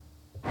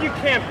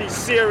can't be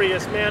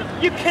serious,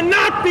 man. You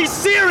cannot be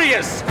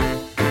serious!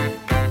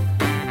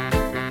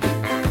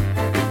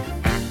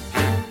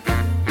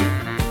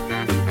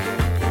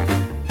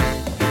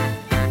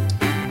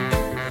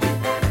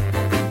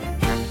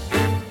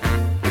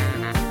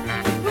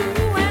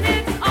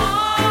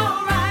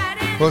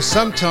 Well,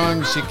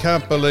 sometimes you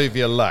can't believe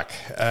your luck.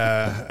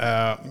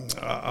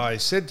 I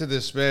said to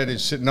this man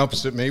who's sitting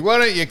opposite me, why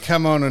don't you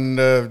come on and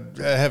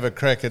have a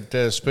crack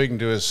at speaking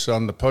to us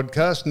on the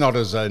podcast, not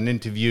as an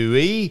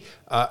interviewee.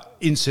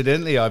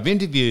 Incidentally, I've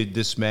interviewed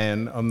this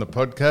man on the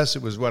podcast.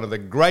 It was one of the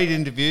great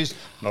interviews,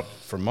 not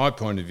from my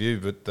point of view,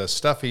 but the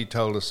stuff he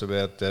told us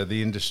about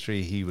the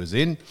industry he was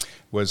in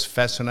was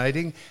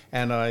fascinating.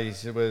 And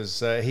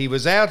he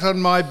was out on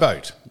my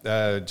boat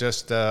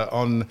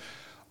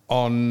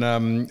on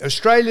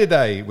Australia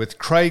Day with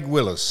Craig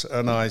Willis,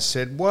 and I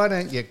said, why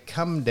don't you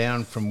come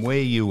down from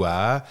where you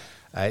are?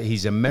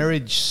 He's a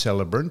marriage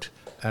celebrant,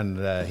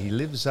 and he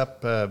lives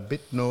up a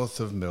bit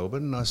north of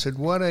Melbourne. And I said,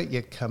 why don't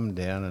you come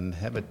down and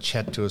have a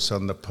chat to us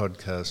on the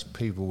podcast?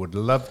 People would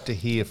love to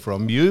hear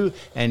from you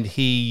and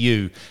hear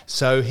you.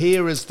 So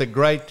here is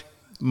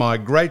my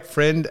great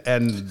friend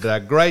and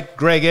great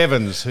Greg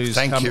Evans, who's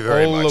come all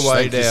the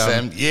way down.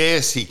 Sam.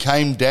 Yes, he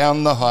came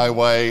down the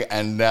highway,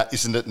 and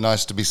isn't it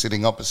nice to be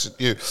sitting opposite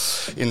you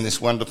in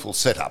this wonderful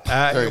setup?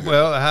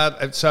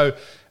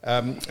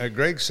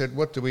 Greg said,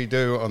 what do we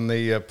do on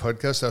the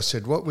podcast? I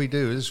said, what we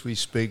do is we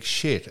speak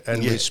shit,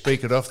 and we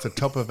speak it off the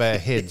top of our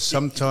heads.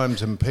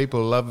 Sometimes, and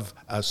people love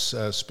us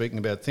speaking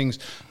about things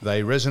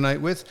they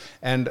resonate with.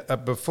 And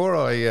before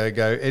I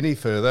go any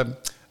further,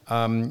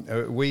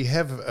 we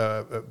have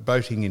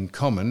boating in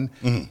common,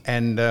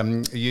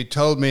 and you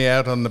told me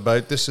out on the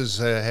boat, this is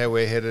how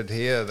we're headed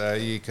here.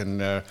 You can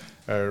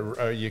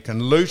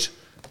loot,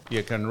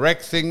 you can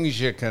wreck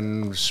things, you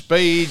can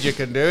speed, you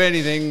can do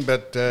anything,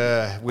 but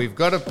we've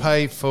got to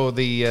pay for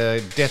the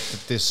debt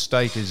that this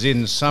state is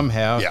in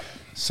somehow. Yeah.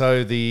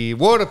 So the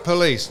water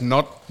police,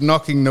 not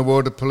knocking the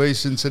water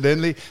police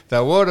incidentally,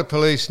 the water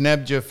police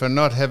nabbed you for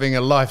not having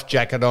a life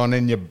jacket on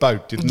in your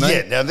boat, didn't they?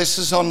 Yeah, now this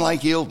is on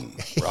Lake Eildon,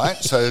 right?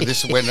 So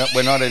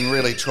we're not in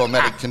really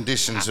traumatic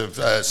conditions of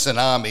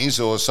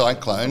tsunamis or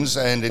cyclones,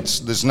 and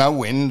there's no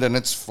wind and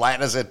it's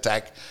flat as a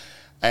tack.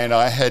 And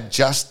I had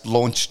just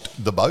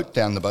launched the boat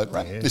down the boat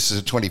ramp. Yeah. This is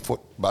a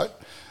 20-foot boat.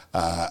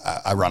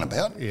 A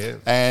runabout. Yeah.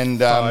 And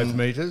 5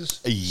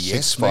 metres?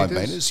 Yes, 5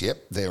 metres,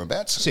 yep,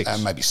 thereabouts.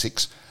 6. Maybe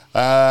 6.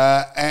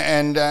 I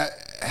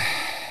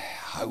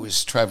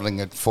was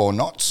travelling at 4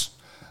 knots,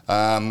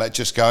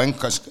 just going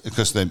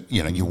because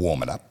you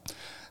warm it up,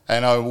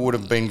 and I would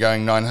have been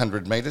going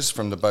 900 metres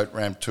from the boat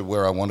ramp to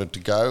where I wanted to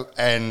go,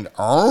 and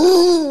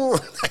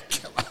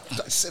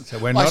so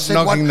we're not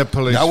knocking the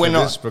police for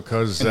this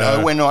because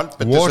no, we're not.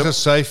 But water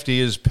safety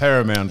is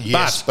paramount.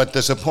 Yes, but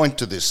there's a point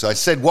to this. I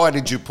said, why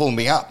did you pull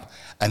me up?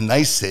 And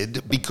they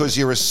said, because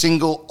you're a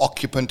single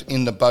occupant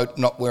in the boat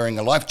not wearing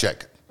a life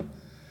jacket.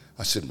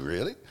 I said,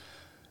 really?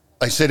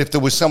 They said, if there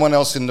was someone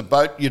else in the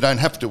boat, you don't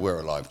have to wear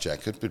a life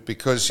jacket, but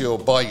because you're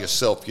by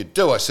yourself, you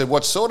do. I said,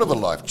 what sort of a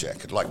life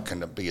jacket? Like,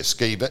 can it be a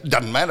ski vest?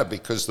 Doesn't matter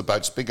because the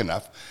boat's big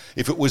enough.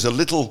 If it was a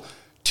little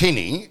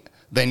tinny,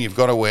 then you've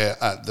got to wear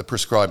the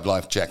prescribed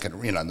life jacket, the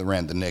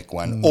round the neck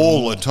one,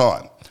 all the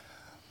time.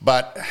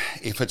 But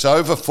if it's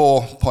over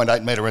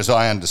 4.8 metre, as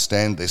I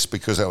understand this,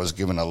 because I was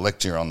given a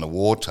lecture on the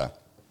water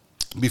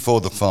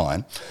before the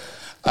fine,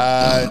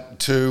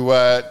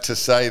 to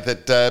say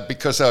that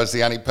because I was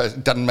the only person,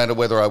 it doesn't matter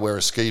whether I wear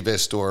a ski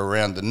vest or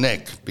around the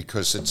neck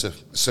because it's a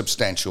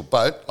substantial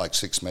boat, like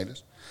 6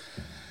 metres.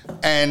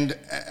 And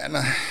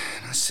I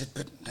said,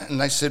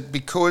 and they said,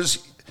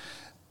 because,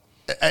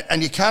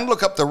 and you can't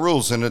look up the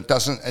rules, and it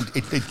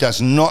does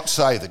not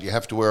say that you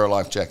have to wear a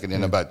life jacket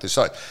in a boat this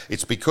size.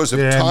 It's because of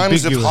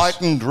times of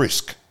heightened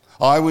risk.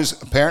 I was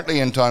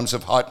apparently in times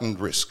of heightened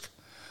risk.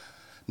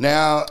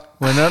 Now,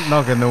 we're not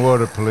knocking the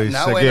water police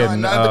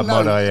again,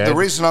 might I add. The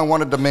reason I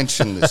wanted to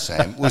mention this,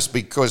 Sam, was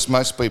because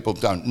most people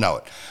don't know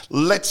it.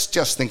 Let's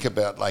just think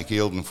about Lake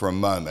Eildon for a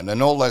moment,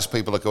 and all those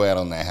people that go out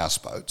on their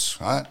houseboats,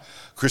 right?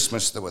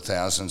 Christmas, there were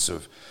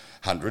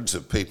hundreds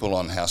of people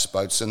on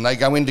houseboats, and they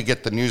go in to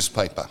get the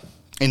newspaper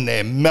in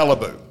their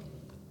Malibu.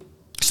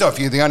 So if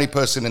you're the only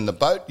person in the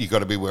boat, you've got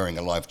to be wearing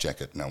a life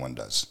jacket. No one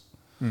does.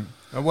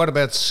 And what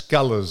about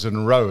scullers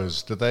and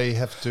rowers? Do they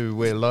have to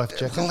wear life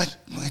jackets?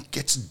 Well, it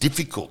gets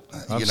difficult.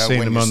 I've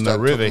seen them on the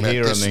river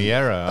here on the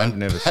Yarra. I've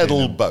never seen them.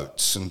 Paddle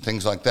boats and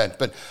things like that.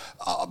 But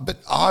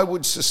I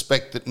would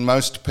suspect that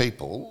most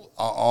people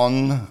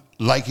on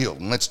Lake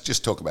Eildon, let's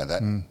just talk about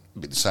that. It'll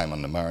be the same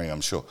on the Murray, I'm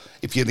sure.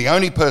 If you're the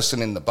only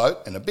person in the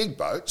boat, in a big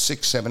boat,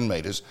 6-7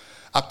 metres,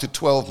 up to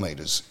 12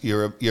 metres,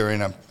 you're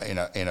in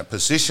a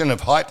position of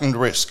heightened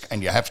risk,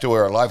 and you have to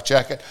wear a life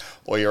jacket,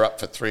 or you're up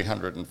for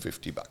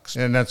 $350.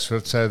 And that's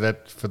so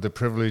that for the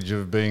privilege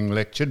of being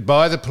lectured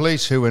by the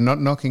police, who are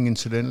not knocking,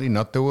 incidentally,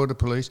 not the water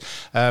police.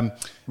 But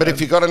if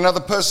you've got another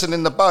person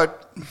in the boat,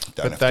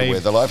 don't have to wear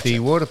the life jacket. The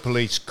water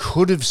police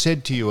could have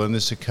said to you on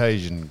this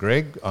occasion,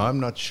 Greg, I'm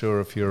not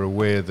sure if you're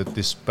aware that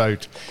this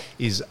boat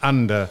is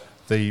under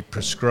the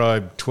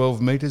prescribed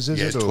 12 metres, is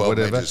Yes, it, or 12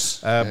 whatever? metres,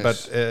 yes.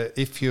 But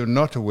if you're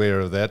not aware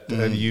of that,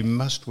 you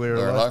must wear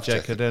a life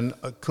jacket. And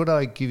could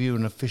I give you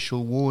an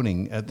official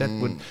warning? That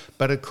would.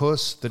 But of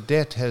course, the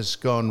debt has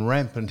gone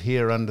rampant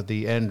here under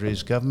the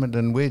Andrews government,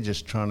 and we're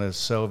just trying to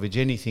salvage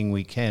anything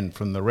we can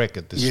from the wreck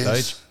at this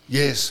stage.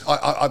 Yes,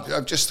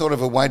 I've just thought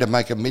of a way to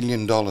make $1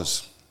 million.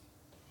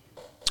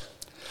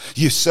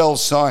 You sell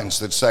signs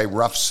that say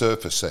rough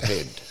surface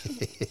ahead.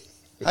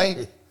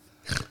 Hey,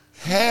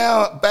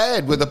 how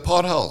bad were the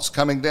potholes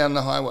coming down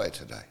the highway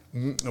today?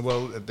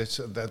 Well, that's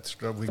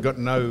we've got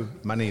no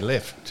money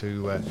left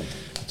to.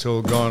 It's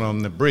all gone on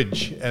the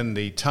bridge and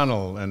the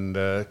tunnel, and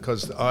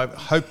because I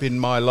hope in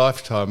my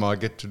lifetime I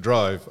get to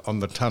drive on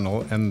the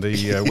tunnel and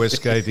the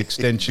Westgate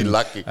extension. You're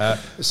lucky.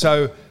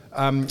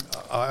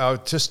 I'll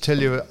just tell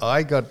you,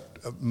 I got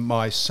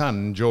my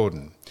son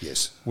Jordan.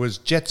 Yes. Was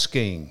jet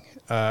skiing.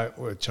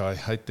 Which I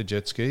hate the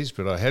jet skis,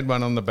 but I had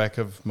one on the back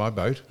of my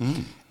boat.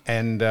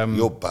 And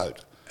Your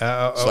boat.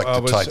 It's like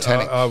the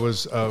Titanic. I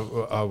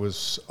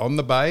was on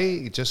the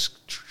bay,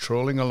 just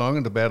trawling along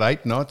at about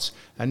 8 knots,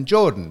 and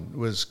Jordan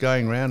was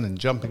going around and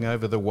jumping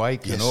over the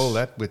wake and all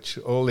that, which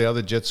all the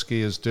other jet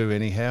skiers do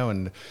anyhow.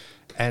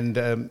 And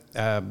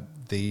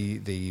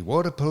the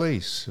water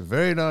police, a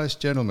very nice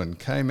gentleman,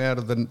 came out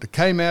of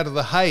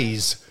the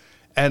haze.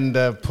 And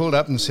pulled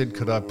up and said,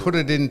 could I put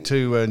it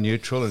into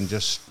neutral and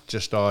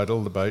just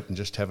idle the boat and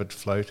just have it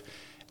float?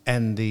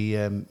 And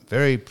the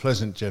very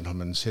pleasant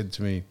gentleman said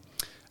to me,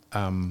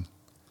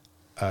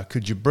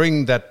 could you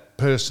bring that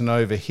person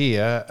over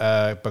here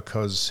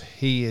because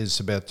he is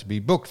about to be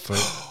booked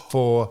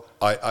for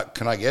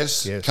can I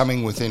guess? Yes.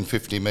 Coming within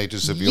 50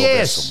 metres of your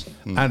yes.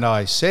 vessel. And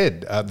I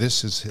said,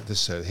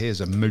 here's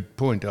a moot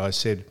point. I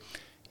said,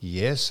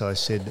 yes, I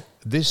said,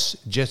 this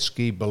jet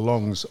ski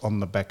belongs on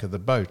the back of the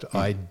boat.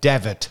 I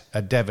davit.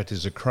 A davit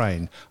is a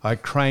crane. I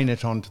crane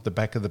it onto the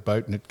back of the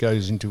boat and it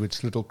goes into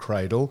its little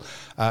cradle.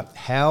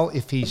 How,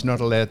 if he's not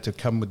allowed to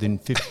come within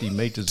 50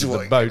 metres of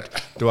the boat,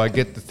 do I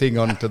get the thing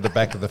onto the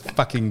back of the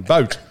fucking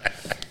boat?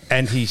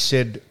 And he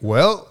said,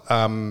 well,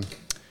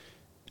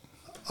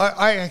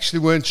 I actually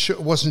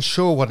wasn't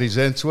sure what his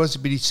answer was,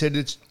 but he said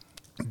it's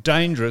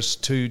dangerous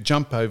to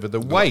jump over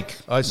the wake.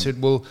 I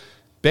said, well,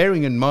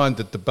 bearing in mind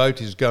that the boat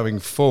is going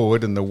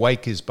forward and the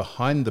wake is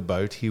behind the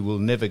boat, he will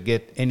never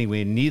get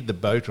anywhere near the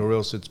boat, or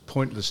else it's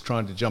pointless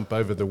trying to jump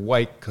over the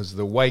wake because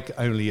the wake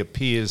only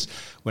appears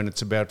when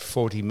it's about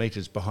 40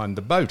 metres behind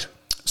the boat.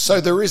 So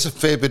there is a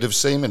fair bit of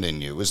semen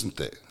in you, isn't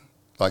there?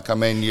 Like, I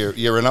mean,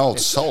 you're an old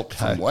salt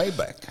from way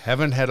back.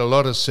 Haven't had a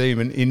lot of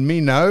semen in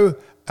me, no.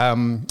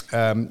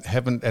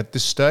 Haven't at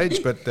this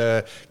stage,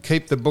 but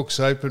keep the books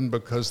open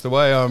because the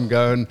way I'm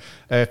going,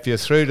 if you're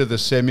through to the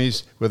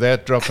semis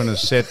without dropping a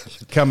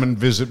set, come and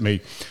visit me.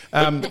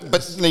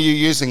 But you're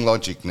using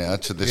logic now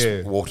to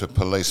this water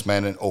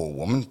policeman or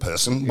woman,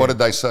 person. What did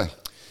they say?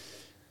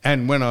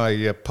 And when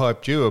I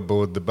piped you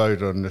aboard the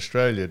boat on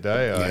Australia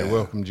Day, I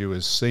welcomed you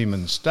as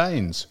Seaman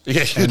Staines.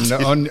 Yeah,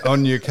 and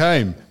on you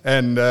came.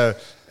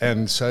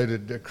 And so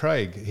did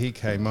Craig. He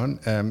came on.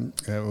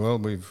 Well,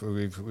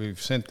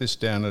 we've sent this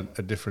down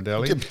a different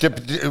alley.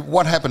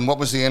 What happened? What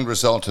was the end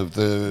result of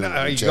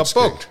the he jet got ski?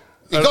 booked.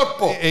 He got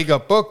booked? He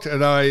got booked,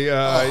 and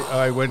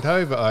I went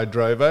over. I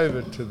drove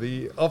over to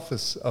the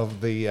office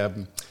of the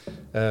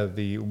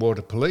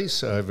water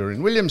police over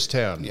in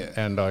Williamstown,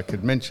 and I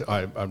could mention.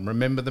 I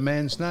remember the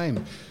man's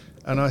name.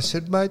 And I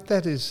said, mate,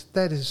 that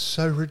is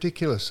so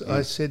ridiculous.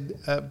 I said,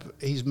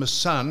 he's my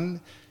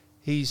son.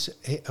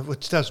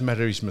 It doesn't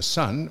matter he's my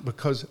son,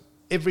 because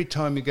every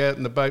time you go out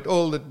in the boat,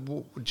 all the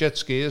jet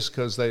skiers,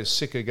 because they're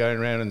sick of going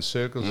around in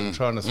circles and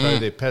trying to throw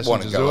their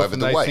passengers off,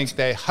 and they think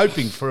they're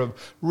hoping for a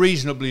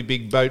reasonably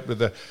big boat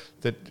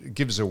that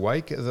gives a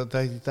wake,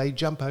 that they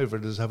jump over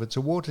it as if it's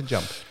a water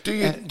jump. Do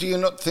you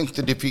not think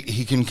that if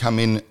he can come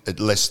in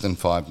at less than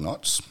 5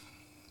 knots?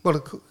 Well,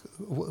 of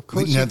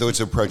course. In other words,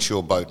 approach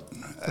your boat.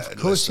 Of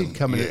course he'd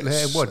come in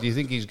at... What, do you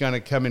think he's going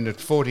to come in at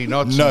 40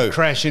 knots and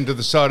crash into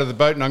the side of the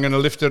boat and I'm going to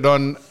lift it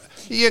on...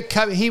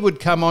 He would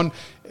come on...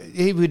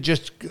 He would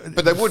just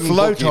But they wouldn't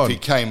float book on. if he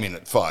came in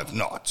at 5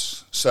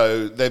 knots.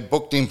 So they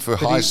booked him for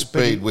high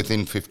speed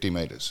within 50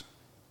 metres.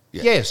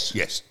 Yeah.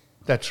 Yes.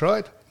 That's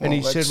right. And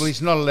he said, well,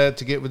 he's not allowed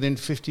to get within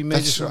 50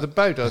 metres of the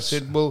boat. I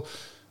said, well,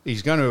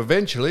 he's going to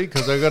eventually,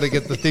 because I've got to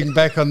get the thing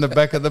back on the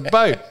back of the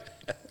boat.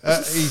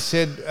 He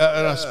said,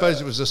 and I suppose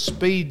it was a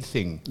speed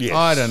thing. Yes.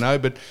 I don't know,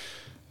 but...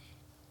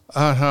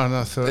 and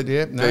I thought,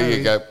 there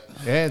you go.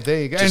 Yeah,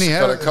 there you go. Just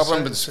Anyhow, got a couple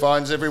of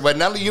fines everywhere.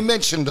 Now, you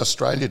mentioned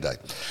Australia Day,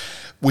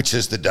 which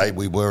is the day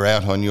we were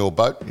out on your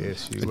boat.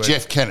 Yes, you were.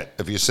 Jeff Kennett,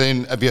 have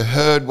you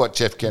heard what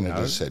Jeff Kennett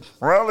has said?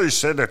 Well, he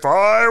said, if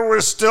I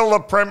was still the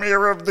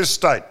Premier of this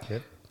state.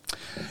 Yep.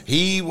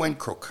 He went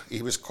crook.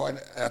 He was quite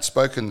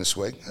outspoken this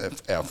week,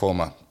 our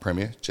former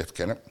Premier, Jeff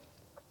Kennett.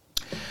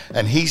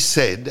 And he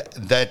said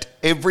that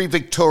every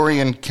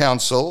Victorian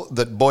council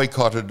that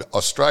boycotted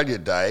Australia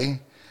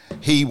Day,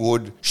 he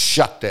would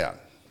shut down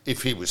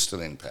if he was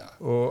still in power.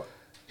 Or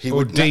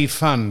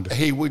defund.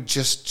 He would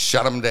just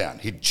shut them down.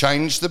 He'd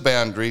change the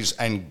boundaries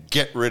and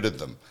get rid of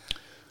them.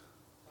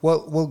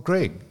 Well,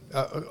 Greg,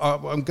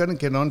 I'm going to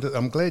get on to.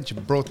 I'm glad you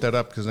brought that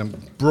up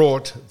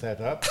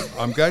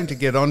I'm going to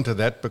get onto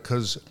that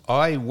because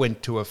I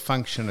went to a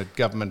function at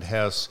Government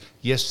House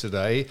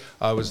yesterday.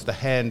 I was the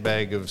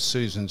handbag of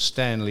Susan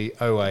Stanley,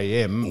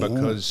 OAM,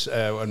 because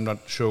I'm not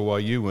sure why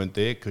you weren't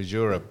there because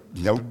you're a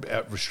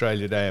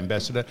Australia Day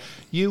ambassador.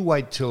 You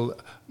wait till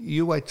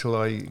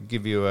I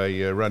give you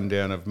a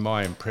rundown of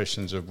my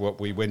impressions of what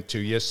we went to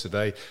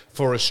yesterday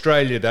for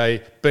Australia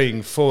Day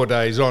being 4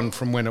 days on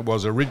from when it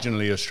was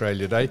originally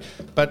Australia Day.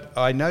 But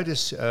I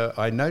noticed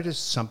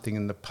something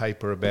in the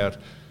paper about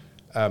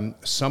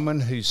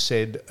someone who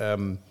said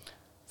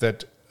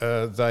that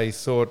they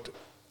thought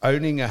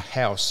owning a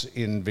house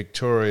in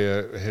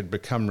Victoria had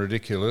become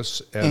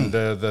ridiculous and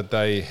that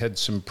they had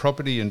some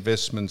property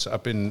investments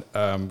up in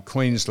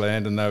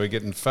Queensland and they were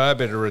getting far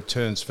better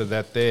returns for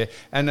that there.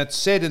 And it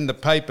said in the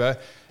paper,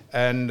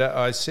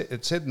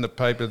 it said in the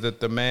paper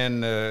that the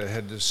man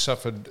had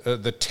suffered,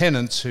 the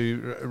tenants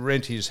who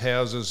rent his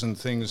houses and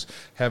things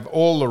have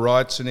all the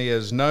rights and he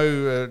has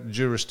no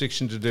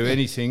jurisdiction to do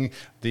anything.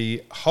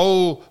 The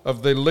whole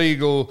of the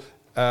legal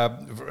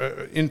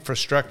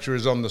infrastructure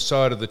is on the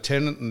side of the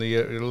tenant and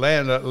the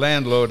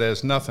landlord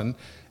has nothing.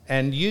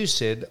 And you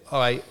said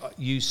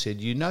you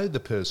know the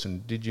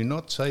person. Did you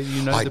not say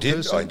you know the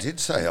person? I did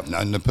say I've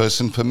known the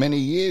person for many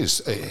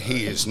years.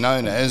 He is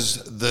known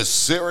as the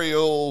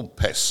serial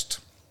pest.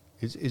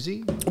 Is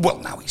he? Well,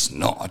 no, he's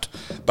not.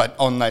 But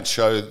on that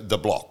show, The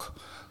Block,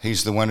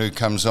 he's the one who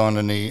comes on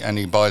and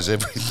he buys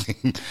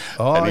everything.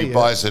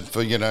 Buys it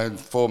for,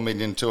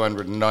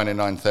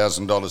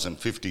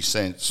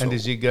 $4,299,050. And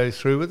does he go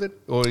through with it?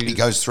 Or he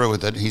goes through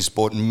with it. He's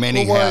bought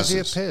many why houses.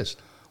 Why is he a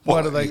pest?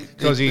 Why do they?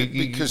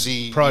 Because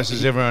he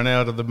prices everyone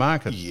out of the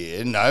market.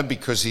 Yeah, no,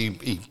 because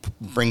he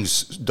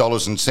brings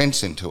dollars and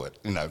cents into it.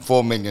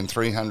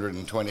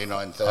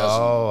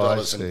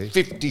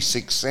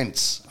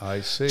 $4,329,000.56.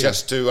 I see.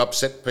 Just to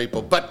upset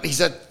people. But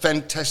he's a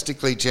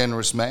fantastically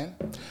generous man.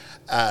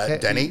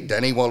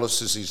 Danny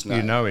Wallace is his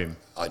name. You know him?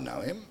 I know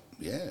him.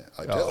 Yeah,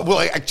 I do. Well,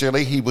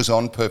 actually, he was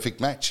on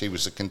Perfect Match. He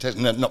was a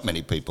contestant. No, not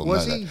many people know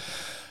that.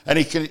 And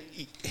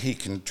he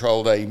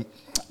controlled a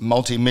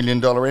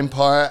multi-million-dollar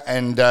empire,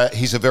 and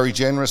he's a very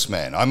generous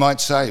man. I might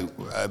say, do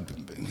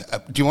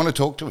you want to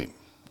talk to him?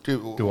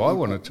 Do I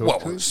want to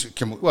talk to him?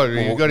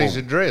 You've got his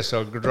address.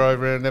 I'll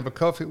drive around and have a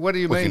coffee. What do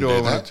you mean?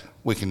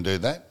 We can do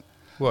that.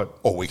 What?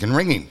 Or we can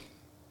ring him.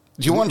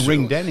 Do you want to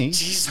ring Danny?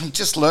 Jeez, I'm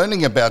just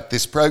learning about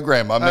this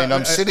program. I mean,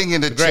 I'm sitting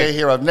in a chair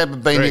here. I've never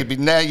been here. But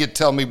now you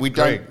tell me we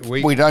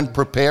don't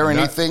prepare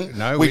anything.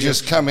 No, we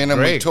just come in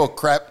and we talk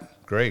crap.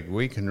 Greg,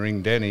 we can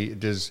ring Danny.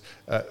 Does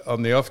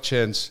on the off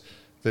chance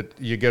that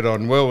you get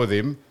on well with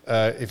him,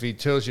 if he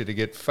tells you to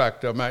get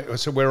fucked,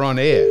 so we're on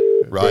air.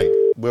 Right.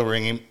 We'll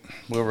ring him.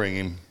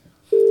 Really?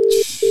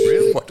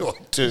 What do I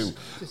do?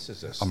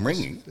 I'm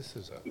ringing.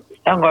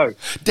 Hello.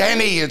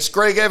 Danny, it's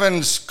Greg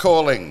Evans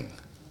calling.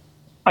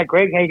 Hi,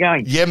 Greg. How you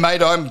going? Yeah,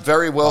 mate, I'm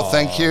very well,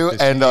 thank you.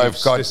 And I've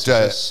got...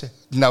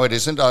 no, it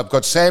isn't. I've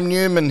got Sam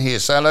Newman here.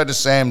 Say hello to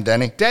Sam,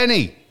 Danny.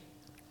 Danny!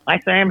 Hi,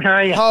 Sam. How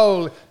are you?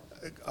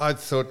 I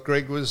thought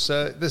Greg was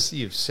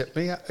you've set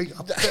me up.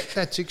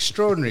 That's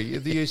extraordinary.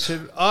 You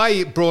said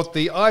brought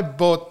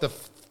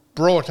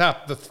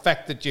up the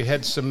fact that you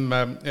had some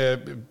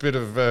bit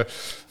of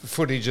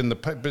footage in the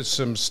paper,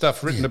 some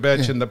stuff written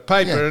about you in the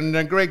paper,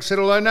 and Greg said,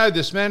 "I know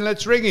this man.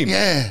 Let's ring him."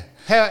 Yeah.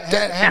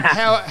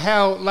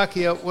 How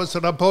lucky it was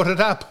that I brought it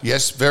up.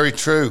 Yes, very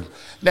true.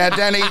 Now,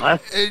 Danny,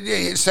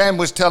 Sam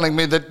was telling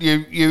me that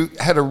you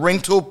had a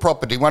rental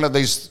property, one of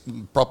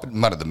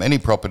the many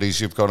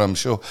properties you've got, I'm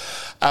sure,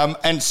 and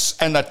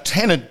a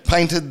tenant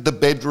painted the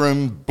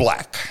bedroom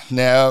black.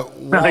 Now,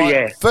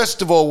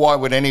 first of all, why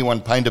would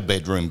anyone paint a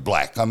bedroom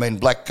black? I mean,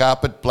 black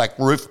carpet, black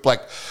roof,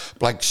 black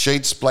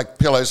sheets, black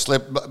pillow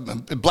slip,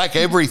 black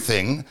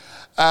everything.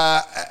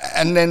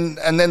 And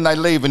then they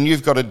leave and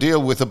you've got to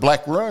deal with a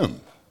black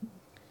room.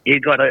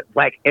 You've got to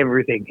black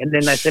everything. And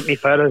then they sent me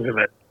photos of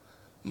it.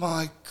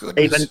 My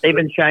goodness.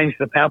 Even changed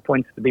the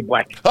PowerPoints to be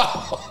black.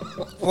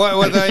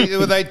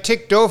 Were they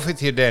ticked off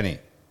with you, Danny?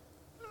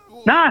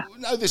 No.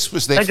 No, this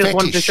was their fetish. They just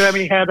wanted to show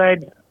me how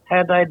they'd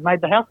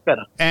made the house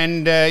better.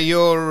 And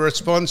your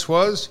response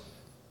was?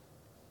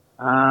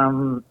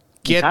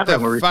 Get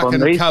the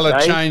fucking colour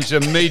changed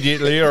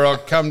immediately or I'll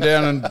come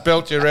down and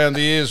belt you around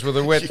the ears with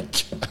a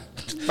wet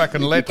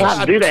fucking lettuce.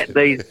 Can't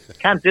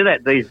do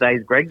that these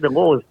days, Greg. The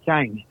law has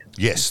changed.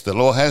 Yes, the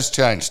law has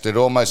changed. It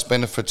almost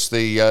benefits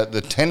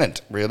the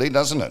tenant, really,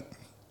 doesn't it?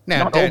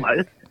 Not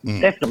almost.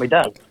 Definitely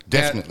does.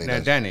 Definitely does.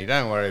 Now, Danny,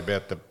 don't worry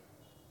about the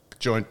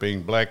joint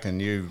being black and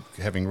you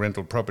having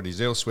rental properties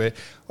elsewhere.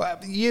 Well,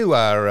 you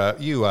are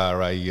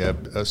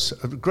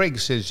Greg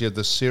says you're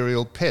the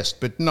serial pest,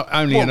 but not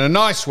only in a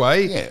nice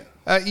way. Yeah.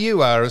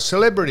 You are a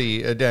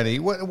celebrity, Danny.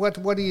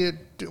 What do you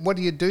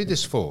do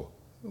this for?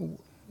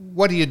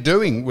 what are you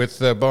doing with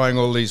buying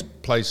all these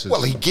places?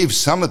 Well, he gives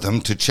some of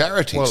them to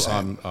charities. Well,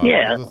 Sam.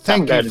 thank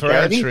some you go for to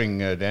charity. answering,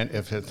 Dan.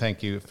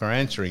 Thank you for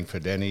answering for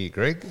Danny,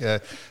 Greg.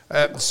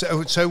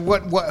 So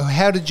what?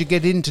 How did you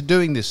get into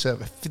doing this?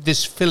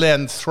 This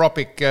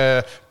philanthropic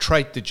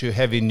trait that you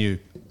have in you.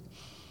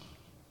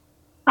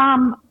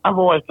 I've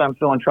always done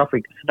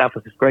philanthropic stuff,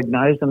 as Greg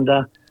knows, and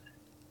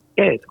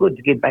it's good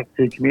to give back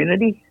to the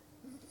community.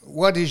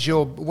 What is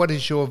your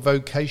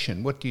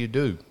vocation? What do you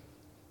do?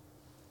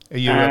 Are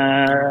you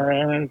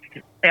IT.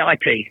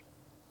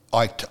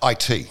 IT.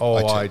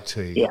 IT.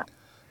 Yeah.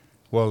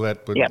 Well,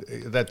 that would. Yep.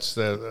 That's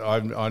the. I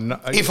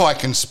If I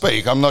can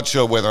speak, I'm not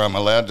sure whether I'm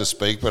allowed to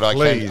speak, but I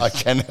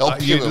can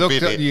help you a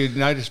bit. You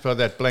noticed by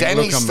that blank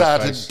Danny look on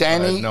started. my face. I had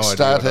Danny no idea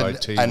started.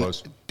 what IT an,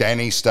 was.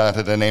 Danny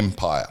started an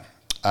empire.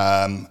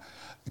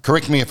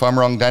 Correct me if I'm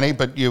wrong, Danny,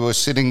 but you were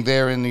sitting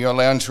there in your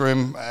lounge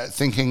room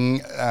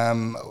thinking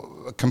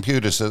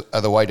computers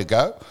are the way to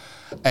go,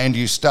 and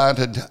you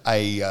started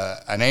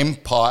an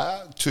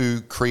empire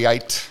to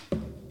create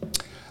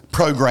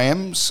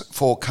programs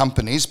for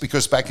companies,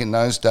 because back in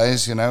those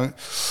days,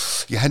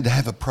 you had to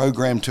have a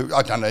program to,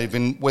 I don't know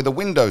even whether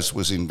Windows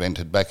was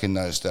invented back in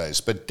those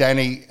days, but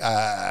Danny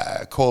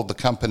called the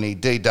company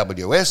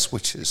DWS,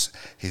 which is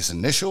his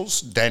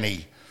initials,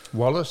 Danny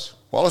Wallace.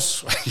 what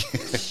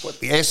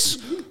the S?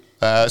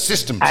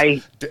 Systems.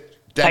 Hey,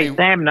 Danny,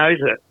 Sam knows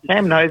it.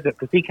 Sam knows it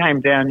because he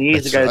came down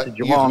years That's ago right. to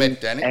You've Geelong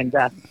met Danny. and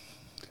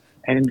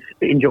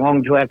in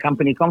Geelong to our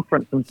company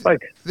conference and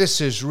spoke.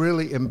 This is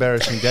really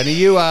embarrassing,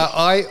 Danny.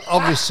 I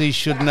obviously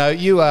should know.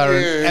 You are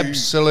an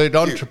absolute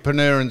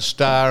entrepreneur and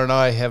star,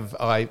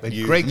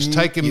 and Greg's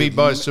taken me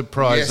by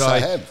surprise.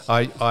 Yes,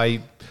 I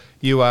have.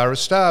 You are a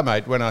star,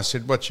 mate. When I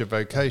said, "What's your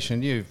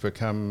vocation?" You've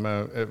become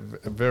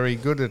very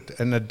good at,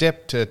 an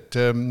adept at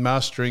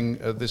mastering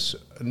this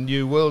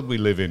new world we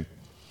live in.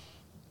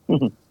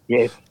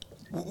 Yes.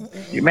 You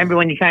remember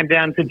when you came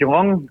down to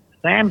Geelong,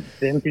 Sam,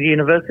 then to the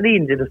university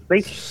and did a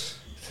speech?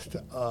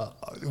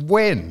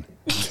 When?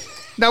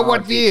 No,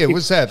 what year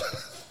was that?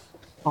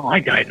 Oh, I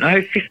don't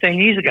know, 15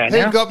 years ago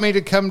now. Who got me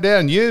to come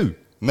down? You?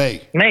 me.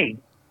 Me.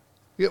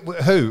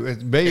 Who?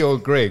 Me or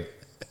Greg?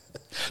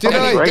 Did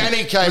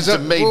Danny came was to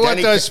it- me. What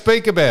Danny did I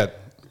speak about?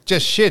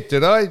 Just shit,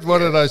 did I? What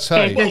did I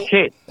say? Yeah, just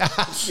shit.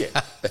 shit.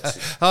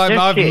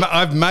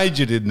 I've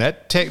majored in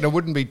that. Tech. It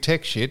wouldn't be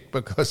tech shit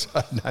because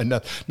I know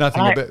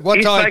nothing Right, about. What's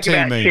you spoke IT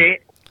about mean?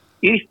 shit.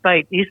 You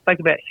spoke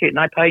about shit and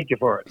I paid you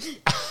for it.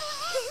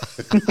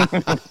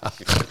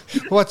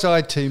 What's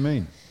IT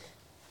mean?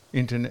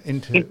 Internet.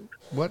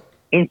 What?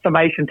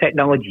 Information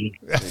technology.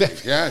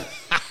 Yeah.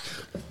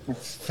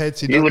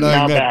 Fancy You not wouldn't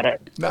knowing know that. about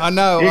it. No, I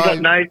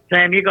know.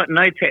 Sam, you got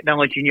no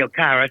technology in your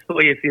car. I saw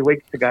you a few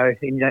weeks ago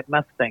in that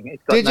Mustang.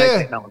 It's got Did no you?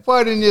 technology.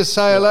 Why didn't you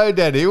say hello,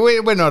 Daddy?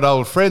 We're not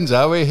old friends,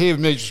 are we? Here,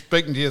 me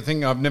speaking to you,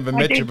 thinking I've never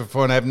met you did.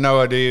 before and have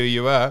no idea who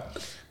you are.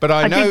 But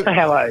I I know. did say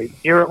hello.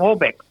 You're at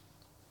Warbeck.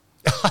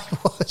 I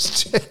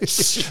was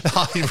too.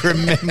 I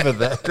remember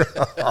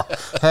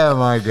that. How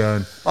am I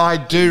going? I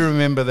do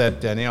remember that,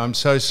 Danny. I'm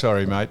so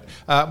sorry, mate.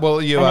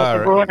 Well, you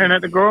are. And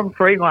at the Grand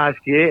Prix last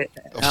year,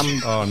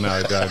 Oh,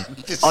 no, don't.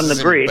 This on the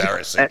is grid,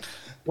 embarrassing.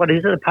 what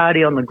is it, a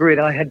party on the grid,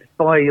 I had to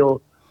fly your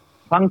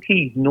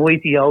funky,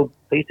 noisy old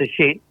piece of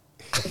shit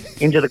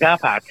into the car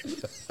park.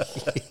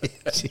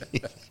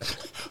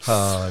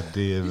 Oh,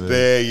 dear. Me.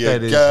 There you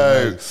That is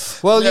go. amazing.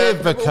 Well,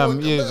 you've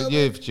become.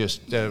 You've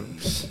just.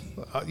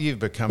 You've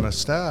become a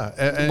star,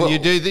 and Well- you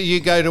do. You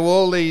go to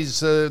all these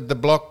the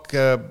block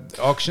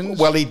auctions.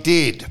 Well, he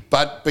did,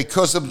 but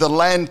because of the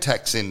land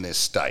tax in this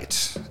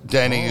state,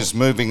 Danny is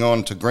moving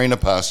on to greener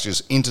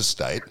pastures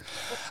interstate.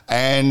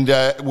 And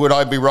would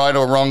I be right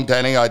or wrong,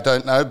 Danny? I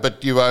don't know,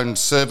 but you own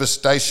service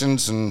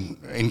stations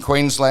in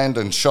Queensland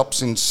and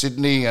shops in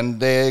Sydney, and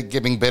they're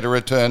giving better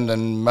return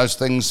than most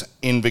things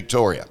in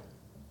Victoria.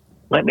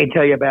 Let me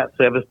tell you about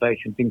service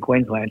stations in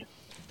Queensland.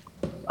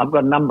 I've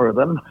got a number of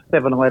them,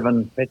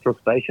 7-Eleven petrol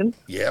stations.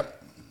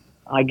 Yep.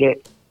 I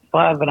get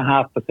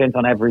 5.5%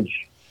 on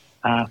average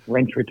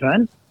rent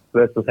return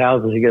versus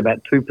houses you get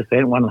about 2%,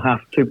 1.5%,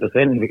 2%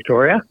 in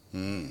Victoria.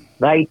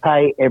 They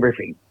pay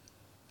everything.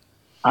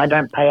 I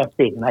don't pay a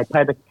thing. They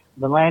pay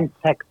the land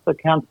tax, the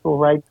council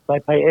rates, they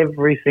pay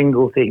every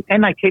single thing.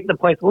 And they keep the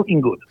place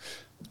looking good.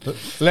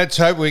 Let's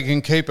hope we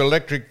can keep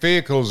electric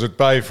vehicles at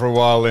bay for a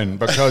while then,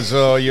 because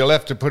you'll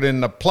have to put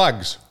in the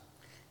plugs.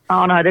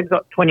 Oh, no, they've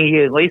got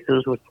 20-year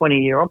leases with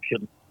 20-year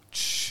options.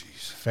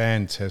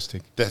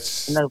 Fantastic.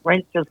 That's And the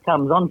rent just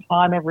comes on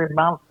time every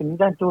month and you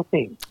don't do a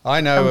thing.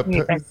 I know Comes in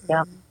your bank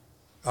account.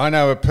 I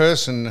know a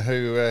person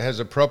who has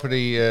a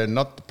property,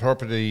 not the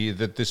property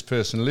that this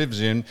person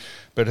lives in,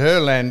 but her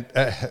land,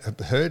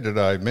 did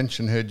I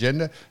mention her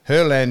gender?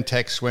 Her land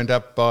tax went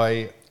up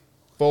by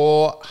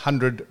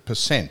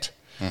 400%.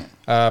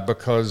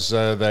 Because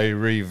they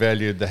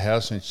revalued the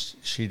house and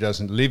she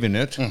doesn't live in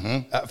it.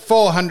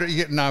 400,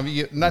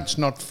 that's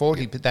not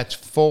 40, but that's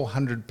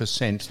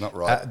 400%. It's not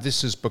right.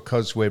 This is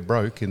because we're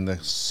broke in the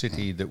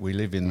city that we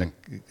live in, the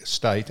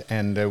state,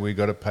 and we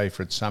got to pay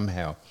for it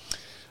somehow.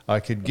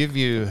 I could give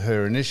you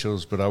her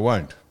initials, but I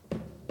won't.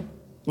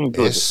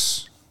 Good.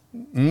 S.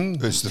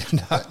 Who's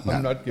the,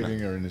 I'm not giving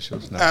her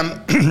initials.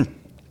 No.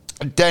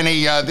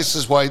 Danny, this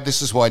is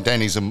why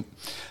Danny's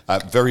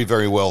very,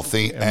 very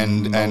wealthy,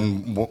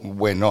 and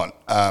we're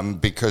not,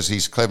 because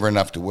he's clever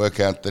enough to work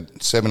out that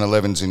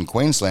 7-Elevens in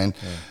Queensland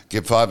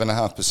give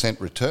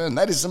 5.5% return.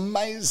 That is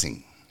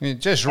amazing. Yeah,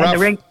 just And rough. the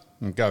rent-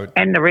 Go.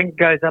 And the rent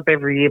goes up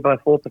every year by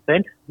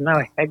 4%.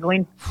 No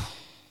haggling.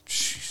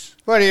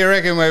 What do you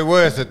reckon we're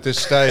worth at this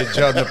stage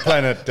on the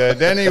planet,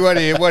 Danny? What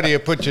do you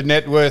put your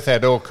net worth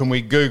at, or can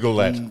we Google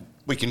that?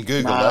 We can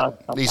Google No,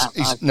 that.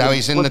 I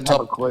He's in the wouldn't have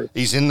a top. clue.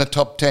 He's in the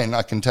top 10.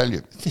 I can tell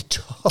you. The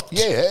top.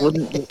 Yeah,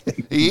 Wouldn't-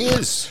 he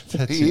is.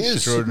 That's He is.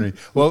 extraordinary.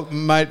 Well,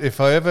 mate,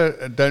 if I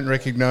ever don't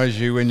recognise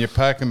you when you're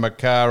parking my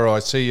car, or I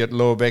see you at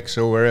Lawbex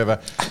or wherever,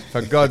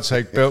 for God's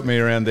sake, belt me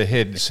around the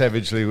head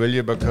savagely, will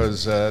you?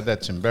 Because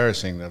that's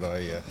embarrassing that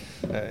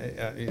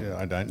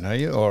I don't know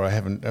you, or I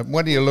haven't.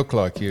 What do you look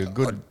like? You're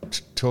good,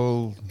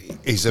 tall.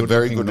 He's a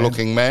very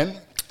good-looking man.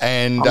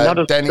 And I'm not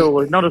as Danny,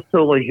 not as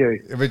tall as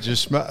you. But you're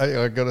smart.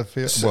 I got to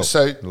feel. Well,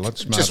 so a lot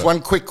smarter. just one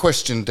quick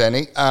question,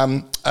 Danny.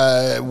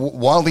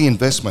 While the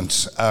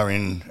investments are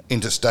in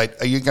interstate,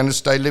 are you going to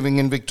stay living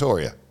in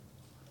Victoria?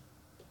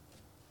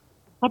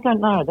 I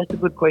don't know. That's a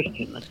good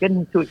question. It's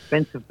getting too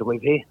expensive to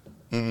live here.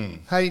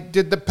 Hey,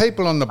 did the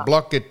people on the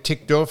block get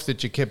ticked off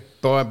that you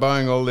kept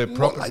buying all their Well,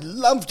 property? I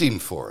loved him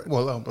for it.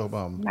 Well,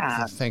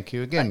 Nah. thank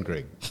you again,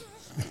 Greg.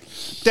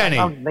 Danny.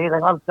 I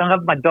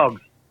love my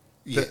dogs.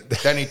 Yeah.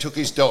 Danny took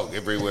his dog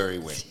everywhere he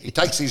went. He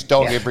takes his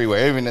dog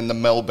everywhere, even in the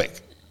Melbeck.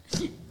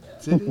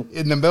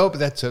 In the Melbourne,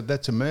 that's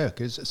a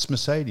Merc. It's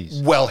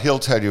Mercedes. Well, he'll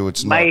tell you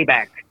it's not.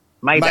 Maybach.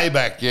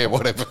 Maybach, yeah,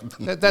 whatever.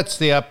 That's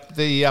the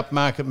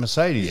upmarket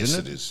Mercedes, Yes,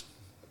 isn't it it? is.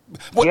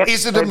 What, Yep,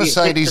 is it a maybe it's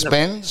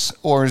Mercedes-Benz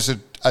or is it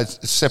a It's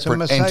a separate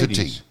Mercedes.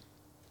 entity?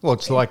 Well,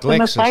 it's like The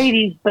Lexus.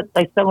 Mercedes, but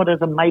they sell it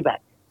as a Maybach.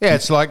 Yeah,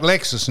 it's like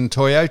Lexus and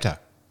Toyota.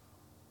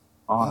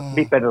 Oh, it's a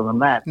bit better than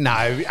that.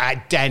 No,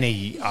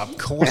 Danny, of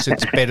course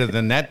it's better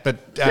than that,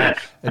 but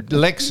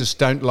Lexus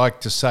don't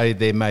like to say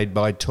they're made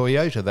by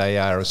Toyota. They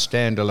are a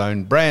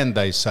standalone brand,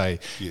 they say.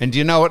 And do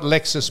you know what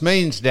Lexus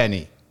means,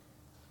 Danny?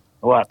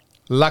 What?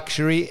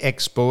 Luxury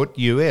Export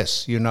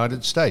US,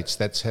 United States.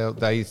 That's how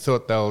they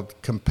thought they'll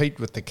compete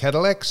with the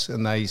Cadillacs,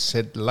 and they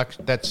said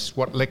that's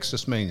what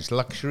Lexus means,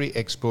 Luxury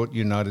Export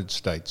United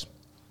States.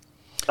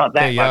 Not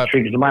There that you are. much,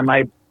 because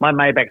my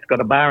Maybach's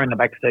got a bar in the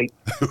back seat.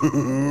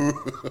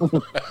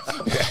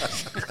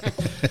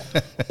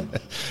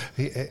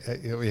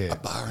 Yeah.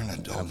 Bar and a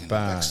dog in the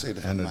Bar backseat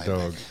of and a Maybach.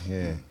 dog, yeah.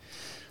 What kind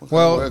of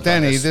Well, word like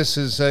Danny, this?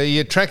 this is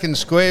you're tracking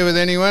square with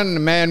anyone, a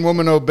man,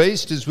 woman, or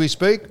beast, as we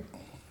speak.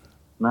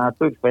 No,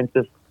 too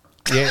expensive.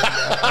 Yeah,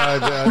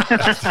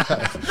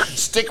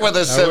 Stick with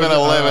the I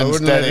 7-Elevens,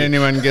 wouldn't let Danny.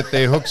 anyone get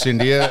their hooks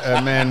into you,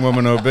 a man,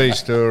 woman, or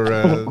beast, or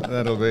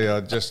that'll be.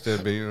 I'd just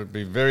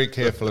be very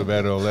careful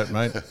about all that,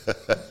 mate.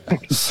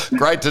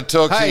 Great to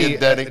talk to Hey, you,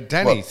 Danny.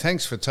 Danny, What?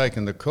 thanks for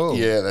taking the call.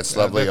 Yeah, that's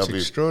lovely That's of you.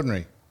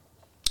 extraordinary.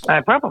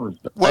 No problems.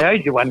 I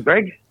owed you one,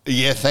 Greg.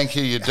 Yeah, thank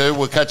you. You do.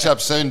 We'll catch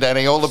up soon,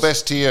 Danny. All the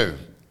best to you.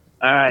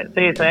 All right.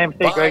 See you, Sam.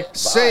 See you, Greg.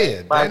 See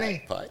you, Bye.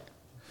 Danny. Bye.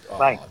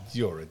 Bye.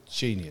 You're a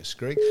genius,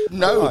 Greg.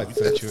 No, I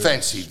thought you were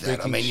fancy that. I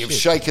speaking mean, you've shit.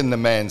 shaken the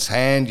man's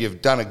hand,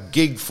 you've done a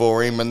gig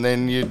for him, and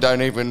then you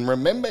don't even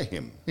remember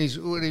him.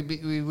 Would he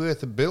be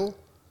worth a bill?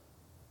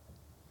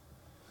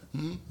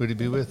 Would he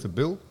be worth a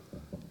bill?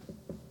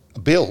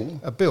 Bill?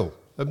 A bill.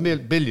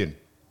 Billion.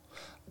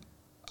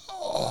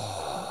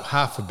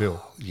 Half a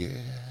bill.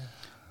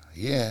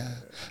 Yeah.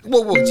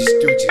 Well,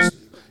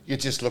 you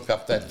just look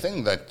up that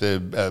thing, that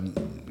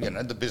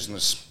the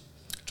business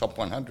top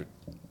 100.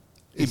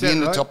 He'd Is be that in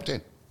the right? top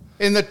 10.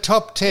 In the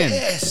top 10,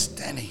 Yes,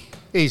 Danny.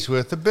 he's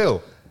worth a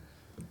bill.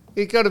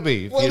 He got to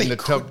be. If Well, you're in he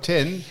the top could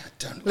 10,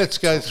 don't let's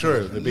go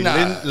through. There'd be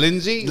No.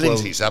 Lindsay.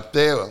 Lindsay's up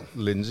there. Well, Well,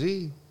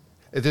 Lindsay.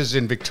 This is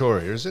in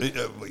Victoria, is it?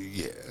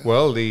 yeah.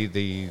 Well,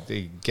 the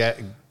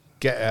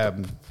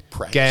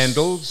Pratts.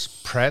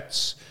 Gandals,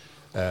 Pratts,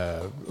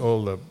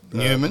 all the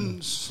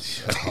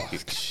Newmans.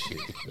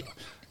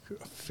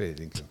 fair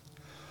dinkum.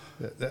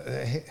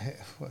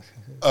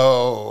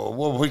 Oh,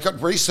 well, we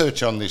got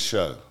research on this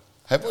show,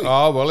 have we?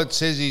 Oh well, it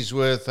says he's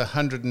worth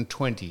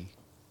 120.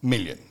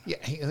 Million. Yeah,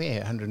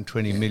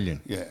 120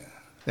 million. Yeah.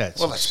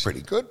 That's That's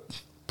pretty good.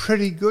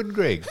 pretty good,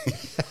 Greg.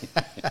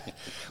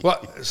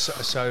 Well,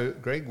 so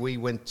Greg, we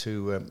went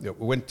to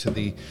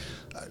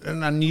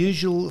an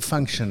unusual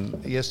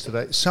function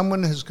yesterday.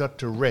 Someone has got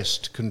to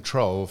wrest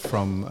control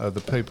from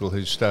the people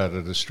who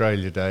started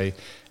Australia Day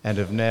and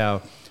have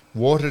now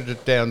watered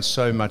it down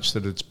so much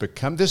that it's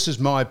become, this is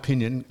my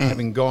opinion,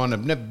 having gone,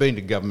 I've never been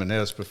to Government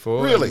House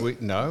before. Really?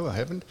 No, I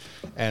haven't.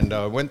 And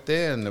I went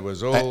there and there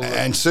was all...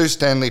 And Sue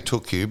Stanley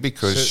took you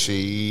because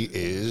she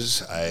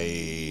is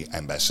a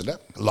ambassador,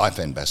 life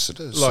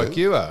ambassador. like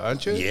Sue. you are,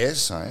 aren't you?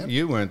 Yes, I am.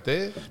 You weren't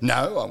there.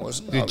 No, I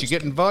wasn't. Did you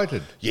get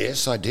invited?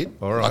 Yes, I did.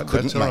 All right, I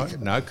couldn't that's all make right.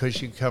 it. No,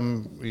 because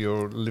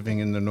you're living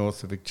in the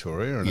north of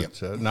Victoria, and Yep.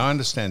 it's, no, I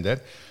understand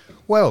that.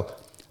 Well,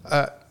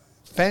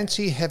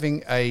 fancy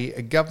having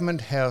a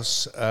Government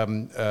House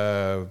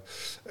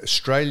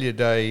Australia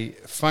Day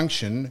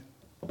function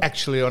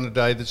actually on a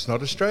day that's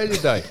not Australia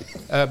Day.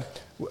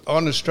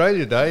 On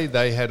Australia Day,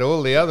 they had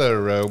all the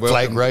other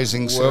Flag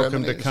raising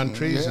welcome to ceremonies.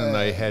 countries, and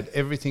they had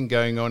everything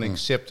going on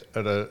except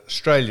at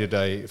Australia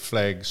Day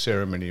flag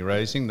ceremony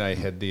raising. They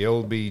had the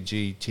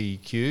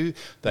LBGTQ,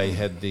 they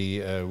had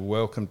the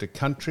welcome to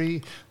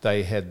country,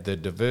 they had the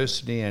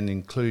diversity and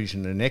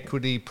inclusion and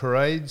equity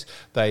parades,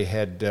 they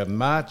had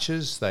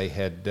marches, they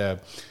had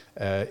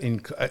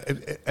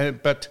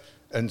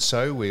and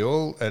so we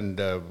all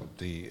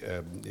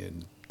the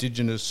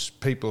Indigenous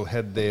people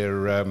had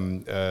their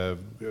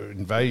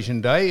invasion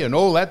day and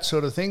all that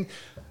sort of thing.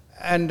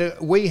 And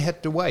we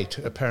had to wait,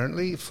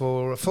 apparently,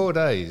 for 4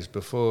 days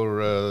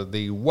before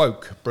the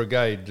woke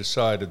brigade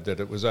decided that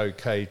it was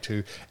okay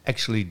to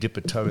actually dip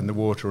a toe in the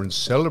water and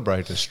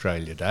celebrate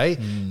Australia Day.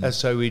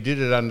 So we did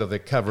it under the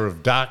cover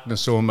of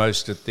darkness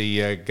almost at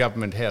the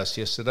Government House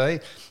yesterday.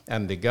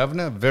 And the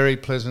governor, very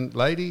pleasant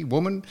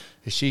woman,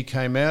 she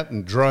came out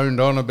and droned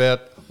on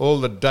about all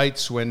the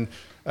dates when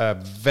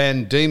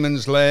Van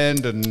Diemen's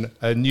Land and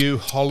New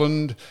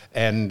Holland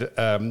and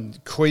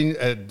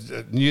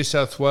New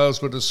South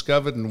Wales were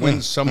discovered, and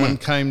when someone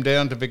came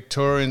down to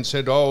Victoria and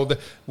said,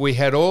 we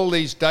had all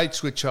these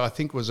dates, which I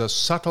think was a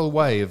subtle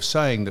way of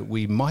saying that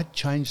we might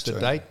change the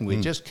date, and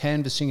we're just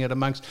canvassing it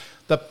amongst.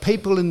 The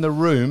people in the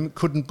room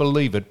couldn't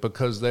believe it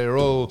because they're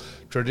all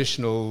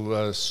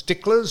traditional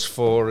sticklers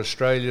for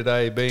Australia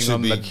Day being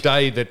on the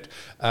day that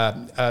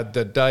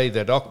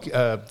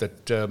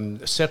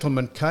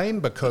settlement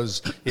came.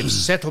 Because if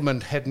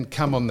settlement hadn't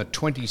come on the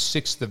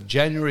 26th of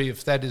January,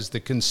 if that is the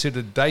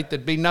considered date,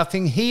 there'd be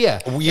nothing here.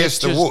 Well, yes,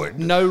 there would.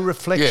 No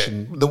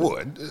reflection. Yeah, there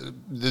would.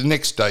 The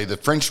next day, the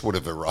French would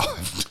have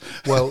arrived.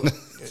 Well,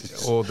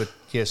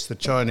 the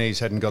Chinese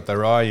hadn't got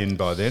their eye in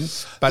by then.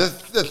 But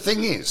the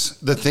thing is,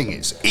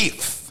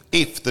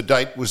 if the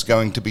date was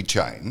going to be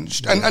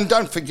changed, and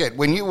don't forget,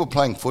 when you were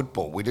playing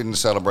football, we didn't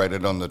celebrate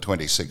it on the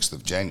 26th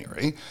of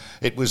January.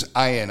 It was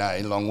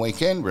ANA long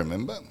weekend,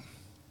 remember?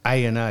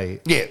 ANA.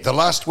 Yeah, the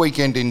last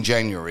weekend in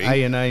January.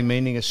 ANA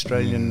meaning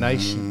Australian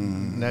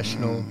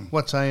National.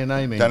 What's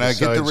ANA mean? Don't know,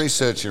 get the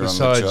researcher on the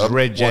besides job.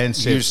 Reg What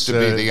Ansett, used to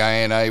be the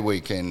ANA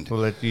weekend.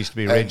 Well, it used to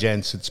be Reg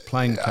Ansett's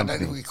plane I don't company.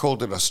 think we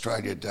called it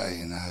Australia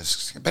Day.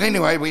 But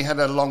anyway, we had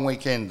a long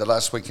weekend. The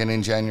last weekend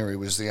in January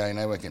was the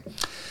ANA weekend.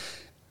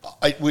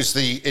 It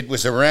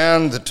was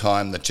around the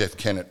time that Jeff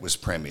Kennett was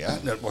Premier.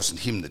 No, it wasn't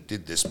him that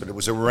did this, but it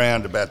was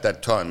around about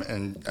that time.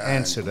 And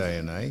Ansett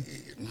ANA.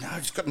 No,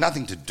 it's got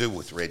nothing to do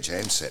with Reg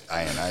Ansett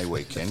ANA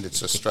weekend.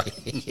 It's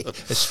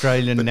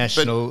Australian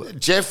National. But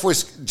Jeff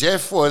was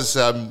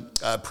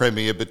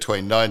Premier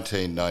between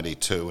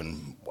 1992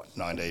 and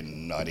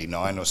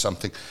 1999 or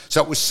something.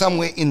 So it was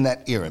somewhere in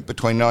that era,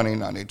 between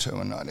 1992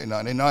 and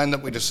 1999,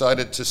 that we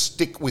decided to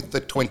stick with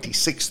the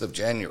 26th of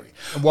January.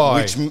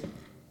 Why?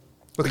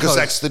 Because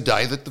that's the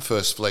day that the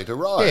First Fleet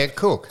arrived. Yeah,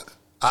 Cook.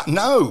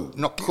 No,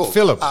 not Cook.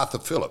 Arthur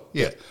Phillip.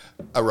 Yeah.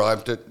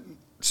 Arrived at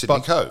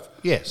Sydney Cove.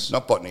 Yes.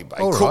 Not Botany Bay.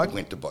 All Cook right.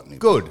 went to Botany Bay.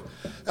 Good.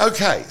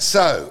 Okay,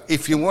 so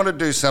if you want to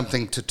do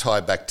something to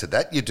tie back to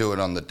that, you do it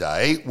on the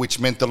day, which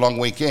meant the long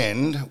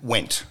weekend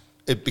went.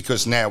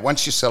 Because now,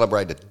 once you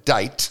celebrate a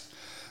date,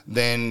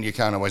 then you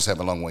can't always have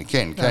a long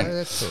weekend, can you?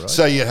 That's all right.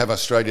 So you have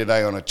Australia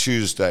Day on a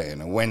Tuesday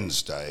and a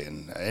Wednesday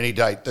and any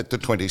date that the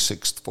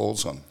 26th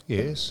falls on.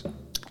 Yes.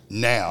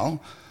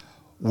 Now,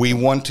 we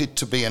want it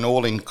to be an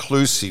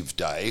all-inclusive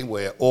day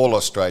where all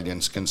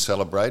Australians can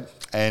celebrate,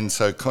 and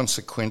so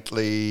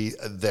consequently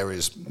there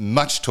is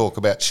much talk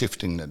about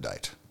shifting the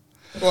date.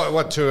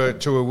 What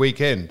to a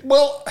weekend?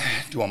 Well,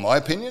 do you want my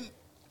opinion?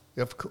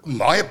 Of course.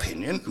 My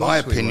opinion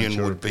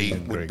would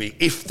be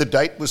if the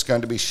date was going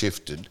to be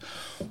shifted,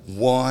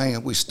 why are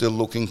we still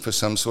looking for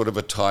some sort of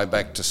a tie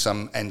back to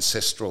some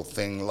ancestral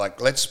thing? Like,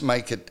 let's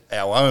make it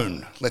our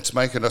own. Let's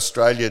make it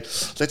Australia.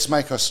 Let's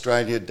make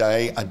Australia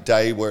Day a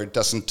day where it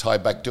doesn't tie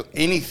back to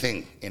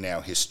anything in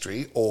our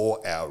history or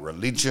our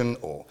religion.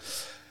 Or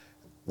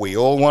we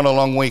all want a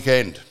long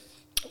weekend.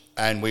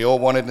 And we all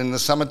want it in the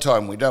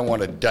summertime. We don't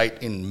want a date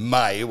in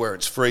May where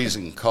it's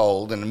freezing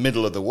cold in the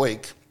middle of the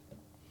week.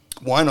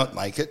 Why not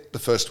make it the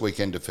first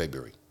weekend of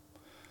February?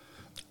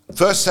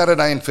 First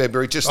Saturday in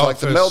February, just like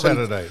the Melbourne.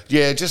 Saturday.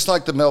 Yeah, just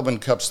like the Melbourne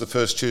Cup's the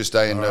first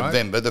Tuesday in All right.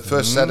 November. The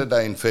first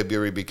Saturday in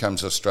February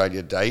becomes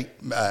Australia Day.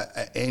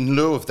 In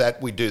lieu of that,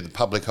 we do the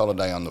public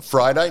holiday on the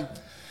Friday,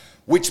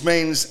 which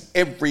means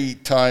every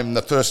time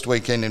the first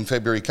weekend in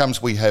February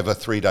comes, we have a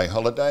 3-day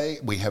holiday.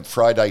 We have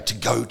Friday to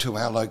go to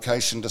our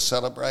location to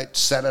celebrate.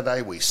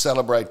 Saturday, we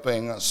celebrate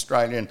being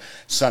Australian.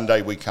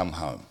 Sunday, we come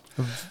home.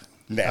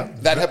 Now,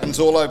 that happens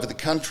all over the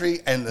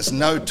country, and there's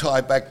no tie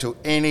back to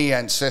any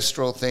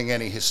ancestral thing,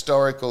 any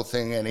historical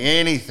thing,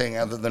 anything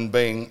other than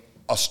being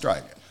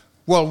Australian.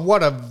 Well,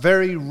 what a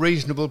very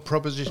reasonable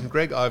proposition,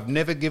 Greg. I've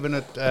never given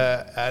it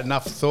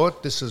enough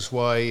thought. This is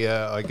why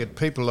I get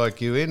people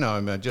like you in.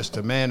 I'm just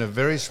a man of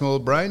very small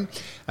brain,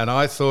 and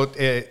I thought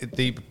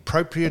the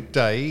appropriate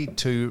day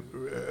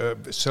to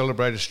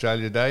celebrate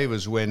Australia Day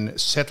was when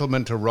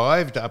settlement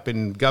arrived up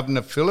in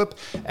Governor Phillip,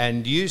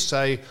 and you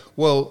say,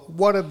 well,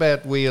 what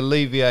about we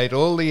alleviate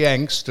all the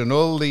angst and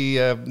all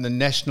the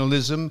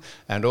nationalism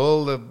and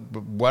all the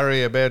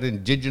worry about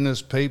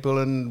Indigenous people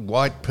and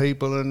white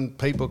people and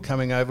people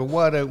coming over?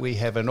 Why don't we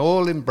have an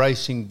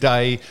all-embracing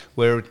day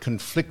where it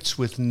conflicts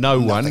with no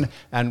one?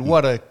 And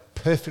what a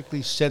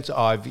perfectly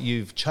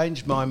you've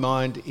changed my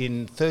mind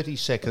in 30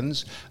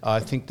 seconds. I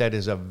think that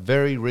is a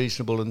very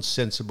reasonable and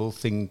sensible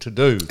thing to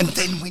do. And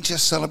then we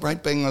just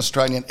celebrate being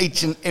Australian,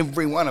 each and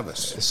every one of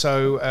us.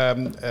 So,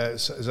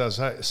 as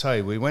I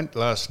say, we went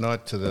last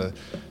night to the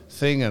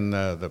thing, and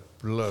the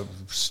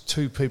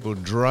two people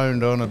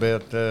droned on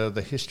about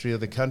the history of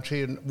the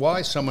country, and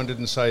why someone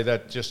didn't say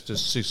that just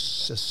as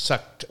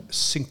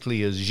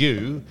succinctly as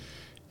you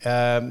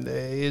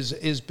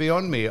is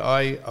beyond me.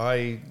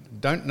 I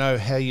don't know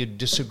how you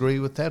disagree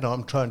with that.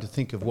 I'm trying to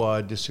think of why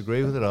I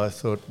disagree with it. I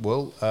thought,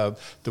 well,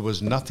 there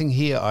was nothing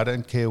here. I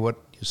don't care what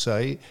you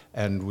say,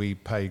 and we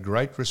pay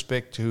great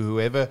respect to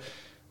whoever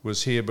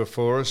was here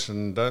before us,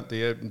 and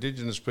the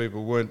Indigenous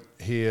people weren't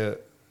here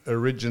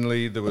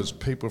originally. There was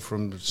people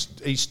from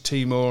East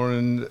Timor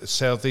and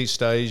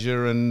Southeast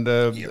Asia and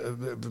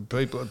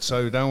people,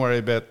 so don't worry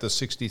about the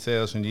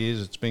 60,000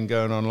 years. It's been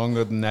going on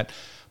longer than that.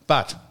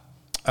 But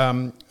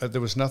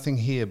there was nothing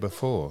here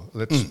before.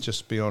 Let's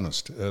just be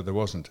honest. There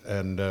wasn't.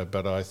 And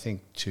but I think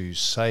to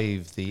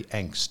save the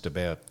angst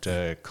about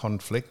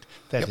conflict,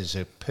 that is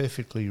a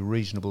perfectly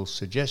reasonable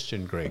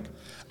suggestion, Greg.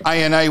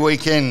 ANA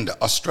weekend,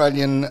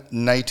 Australian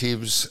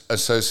Natives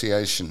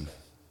Association.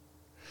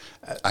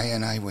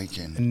 ANA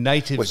weekend.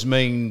 Natives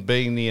mean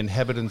being the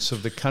inhabitants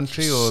of the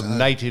country, or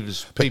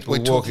natives, people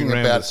walking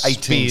around with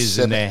spears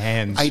in their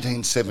hands?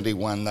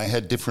 1871. They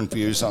had different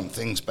views on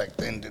things back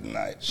then, didn't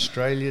they?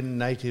 Australian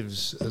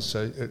Natives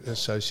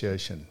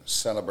Association.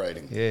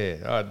 Celebrating. Yeah,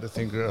 I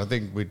think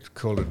we'd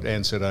call it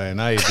ANZAC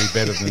ANA. It'd be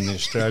better than the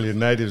Australian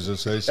Natives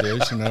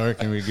Association. I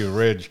reckon we give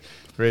Reg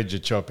a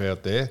chop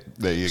out there.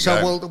 There you go.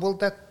 So, well,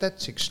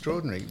 that's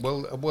extraordinary.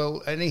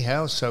 Well.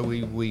 Anyhow, so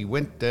we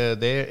went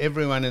there.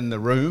 Everyone in the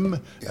room,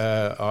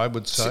 I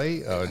would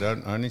say,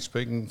 only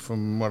speaking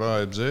from what I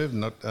observed,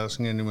 not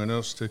asking anyone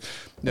else to.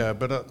 No,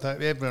 but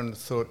everyone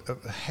thought,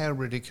 how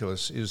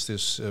ridiculous is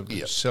this?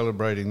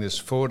 Celebrating this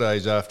 4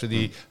 days after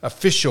the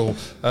official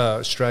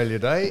Australia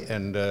Day,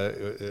 and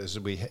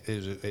if we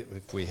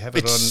have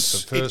it on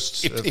the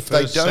first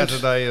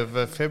Saturday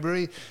of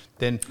February.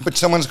 But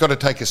someone's got to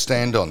take a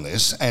stand on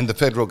this, and the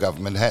federal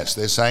government has.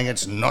 They're saying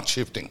it's not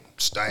shifting,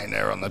 staying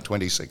there on the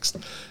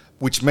 26th,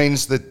 which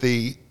means that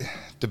the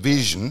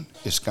division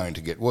is going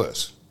to get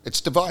worse.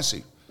 It's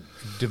divisive.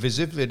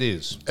 Divisive, it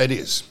is. It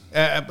is.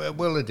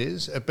 Well, it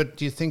is. But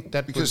do you think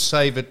that would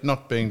save it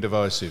not being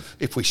divisive?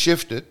 If we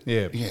shift it,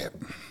 yeah.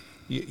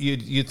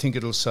 You think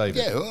it'll save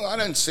it? Yeah, well, I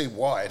don't see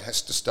why it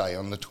has to stay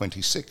on the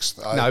 26th.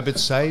 No, but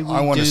say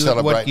we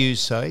do what you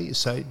say.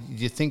 Do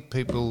you think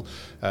people,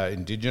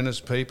 Indigenous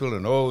people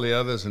and all the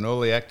others and all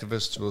the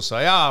activists will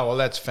say, well,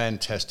 that's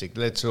fantastic.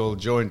 Let's all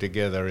join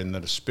together in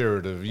the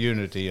spirit of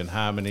unity and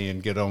harmony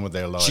and get on with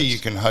their lives. Gee, you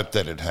can hope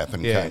that it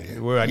happened, can't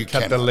you? We won't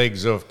cut the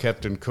legs off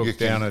Captain Cook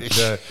down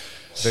at...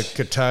 the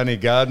Catani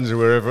Gardens, or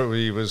wherever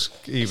he was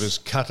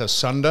cut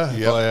asunder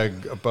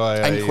by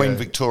a Queen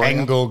Victoria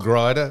angle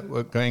grinder.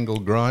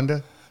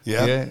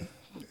 Yeah.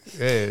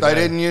 They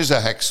didn't use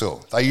a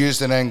hacksaw. They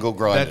used an angle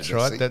grinder. That's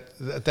right.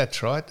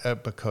 That's right.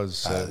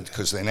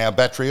 Because they're now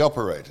battery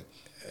operated.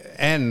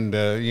 And,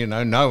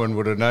 no one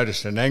would have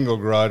noticed an angle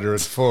grinder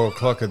at 4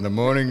 o'clock in the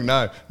morning.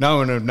 No one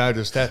would have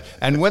noticed that.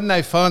 And when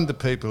they find the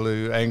people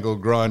who angle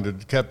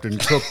grinded Captain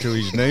Cook to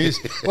his knees,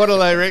 what do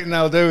they reckon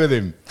they'll do with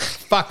him?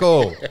 Fuck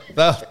all.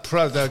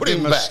 They'll give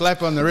him a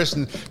slap on the wrist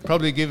and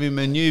probably give him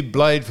a new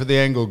blade for the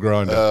angle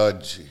grinder. Oh,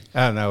 gee.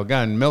 And they were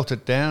going to melt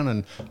it down,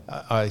 and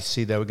I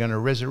see they were going to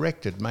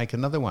resurrect it, make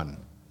another one.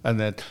 And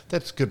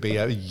that could be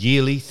a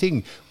yearly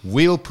thing.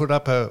 We'll put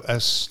up a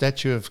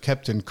statue of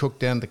Captain Cook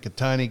down the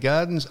Catani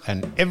Gardens,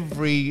 and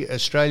every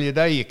Australia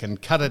Day you can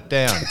cut it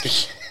down.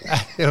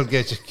 It'll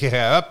get you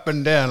up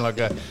and down like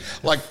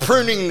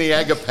pruning the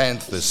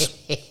agapanthus.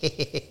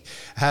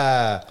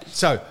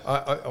 So,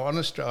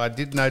 honestly, I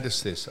did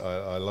notice this.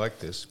 I like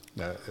this.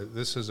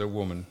 This is a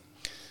woman.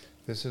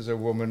 This is a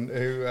woman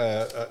who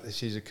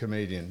she's a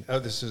comedian.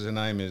 Her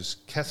name is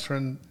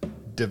Catherine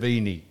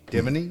Devaney.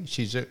 Devaney.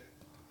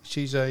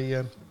 She's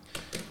a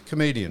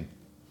comedian,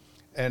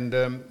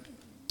 and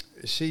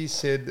she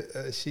said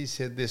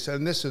this,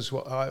 and this is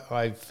what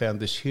I found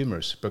this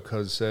humorous,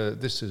 because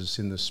this is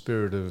in the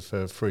spirit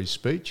of free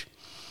speech.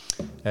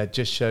 It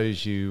just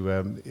shows you,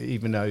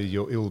 even though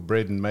you're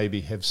ill-bred and maybe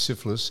have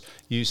syphilis,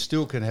 you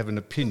still can have an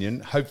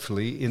opinion,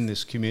 hopefully, in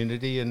this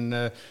community,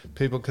 and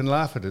people can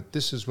laugh at it.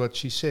 This is what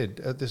she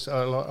said.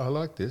 I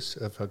like this.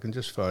 If I can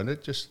just find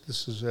it.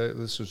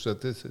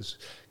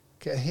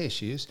 Here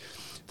she is.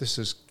 This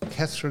is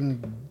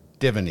Catherine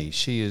Devaney.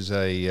 She is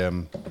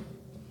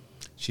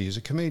She is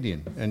a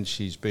comedian, and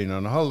she's been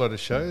on a whole lot of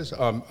shows.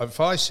 If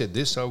I said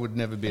this, I would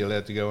never be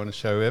allowed to go on a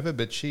show ever,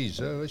 but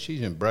she's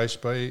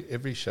embraced by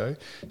every show.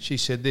 She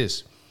said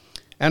this: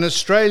 "An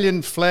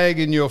Australian flag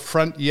in your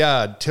front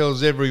yard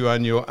tells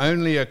everyone you're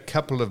only a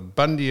couple of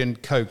Bundy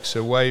and Cokes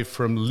away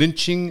from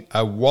lynching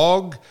a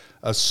wog,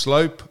 a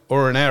slope,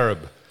 or an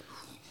Arab."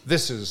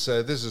 This is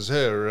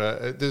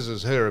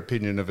her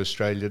opinion of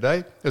Australia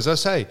Day, as I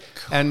say,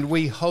 and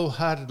we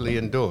wholeheartedly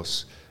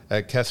endorse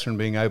Catherine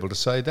being able to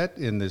say that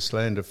in this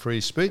land of free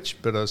speech.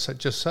 But I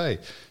just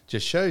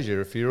shows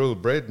you, if you're all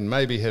bred and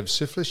maybe have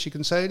syphilis, you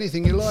can say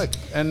anything you like,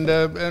 and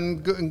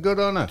good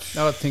on her.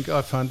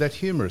 I find that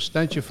humorous.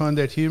 Don't you find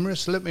that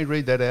humorous? Let me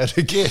read that out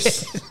again.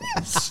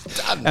 Yes.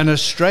 An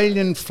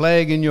Australian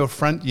flag in your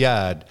front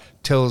yard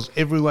tells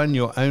everyone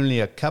you're only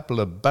a couple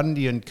of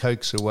Bundy and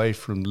Cokes away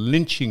from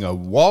lynching a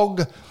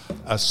wog,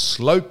 a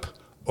slope,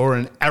 or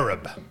an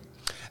Arab.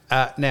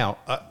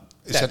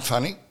 Is that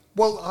funny?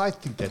 Well, I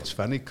think that's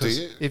funny,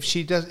 because if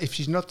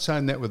she's not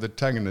saying that with a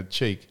tongue in her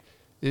cheek,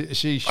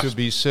 she should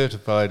be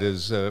certified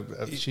as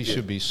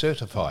should be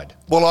certified.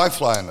 Well, I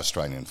fly an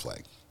Australian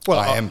flag. Well,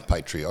 I am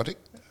patriotic.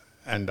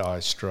 And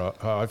I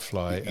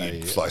fly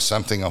You'd fly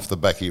something off the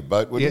back of your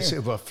boat, wouldn't you?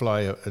 Yes, I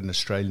fly an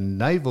Australian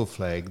naval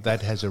flag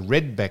that has a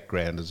red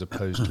background as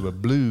opposed to a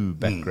blue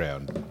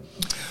background.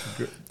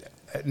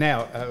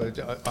 Now,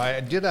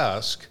 I did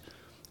ask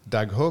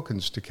Doug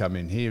Hawkins to come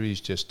in here.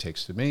 He's just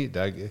texted me.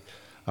 Doug,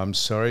 I'm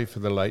sorry for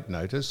the late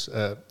notice.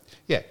 I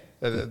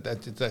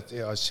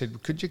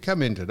said, could you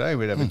come in today?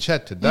 We'd have a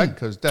chat to Doug,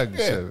 because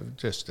Doug's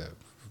just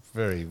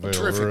very well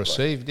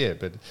received. Yeah,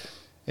 but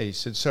he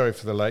said, sorry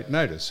for the late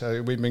notice.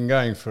 We've been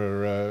going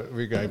for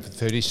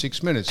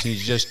 36 minutes, and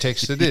he's just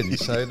texted in.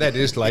 So that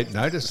is late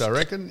notice, I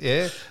reckon.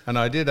 Yeah, and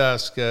I did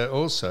ask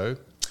also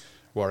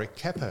Warwick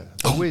Capper,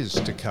 the whiz,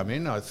 to come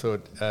in. I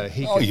thought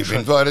he could... you've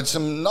invited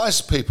some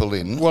nice people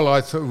in. Well,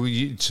 I thought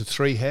it's a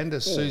three-hander.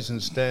 Susan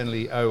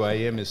Stanley,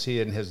 OAM, is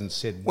here and hasn't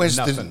said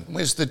nothing.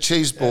 Where's the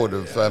cheese board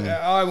of...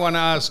 I want to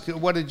ask,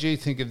 what did you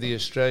think of the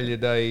Australia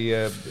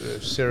Day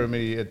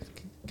ceremony at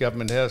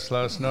Government House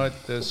last night,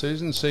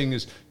 Susan, seeing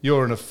as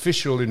you're an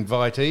official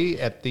invitee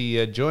at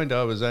the joint?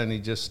 I was only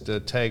just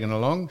tagging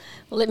along.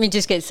 Well, let me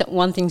just get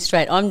one thing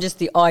straight. I'm just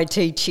the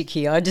IT chick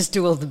here. I just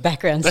do all the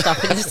background stuff,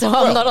 so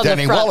I'm not on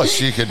Danny the front.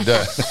 Wallace, you could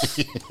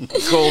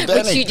call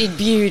Danny. Which you did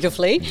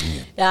beautifully.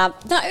 No,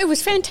 it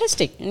was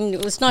fantastic. And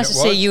it was nice to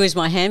see you as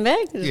my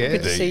handbag. It was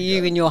good to see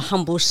you in your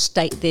humble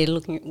state there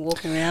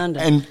walking around.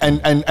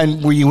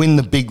 And were you in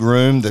the big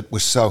room that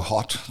was so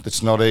hot,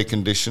 that's not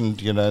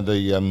air-conditioned, you know,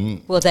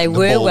 the... well, they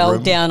were well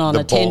down on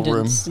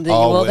attendance.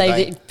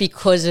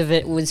 Because of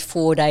it was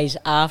 4 days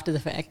after the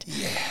fact.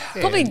 Yeah.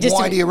 Probably just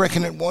why do you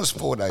reckon it was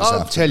 4 days after?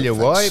 I'll tell you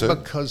fact, why. Sue?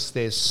 Because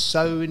they're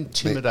so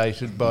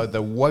intimidated by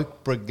the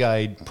woke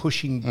brigade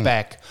pushing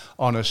back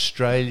on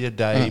Australia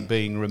Day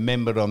being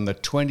remembered on the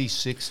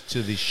 26th,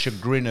 to the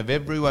chagrin of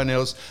everyone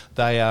else.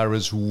 They are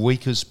as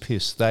weak as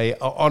piss. They're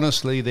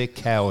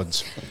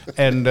cowards.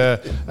 And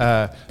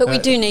but we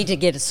do need to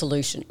get a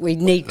solution. We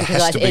need,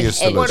 because has to be a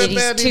solution. what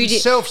about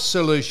himself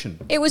solution?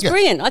 It was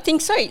brilliant. I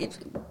think so.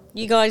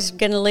 You guys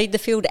going to lead the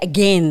field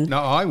again? No,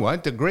 I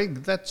won't.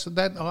 Greg,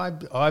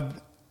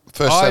 I've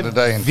First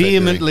Saturday in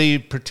vehemently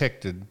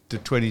protected the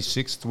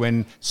 26th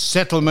when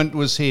settlement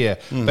was here.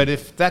 But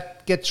if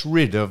that gets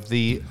rid of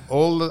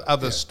all the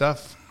other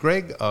stuff,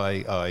 Greg,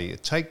 I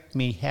take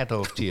me hat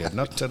off to you.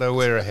 Not that I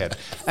wear a hat.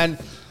 And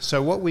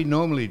so what we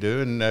normally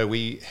do, and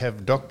we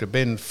have Dr.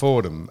 Ben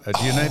Fordham.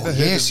 Do you ever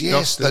heard of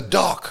Yes, the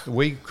doc.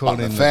 We call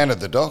him a fan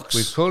of the docs.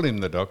 We called him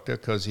the doctor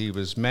because he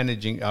was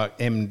managing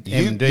MD.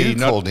 You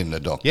called him the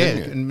doctor,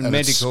 didn't you?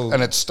 Medical.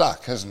 And it's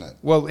stuck, hasn't it?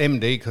 Well,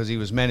 MD, because he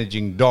was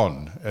managing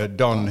Don,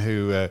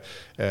 who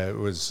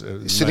was...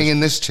 sitting in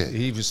this chair.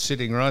 He was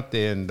sitting right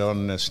there, and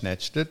Don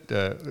snatched it.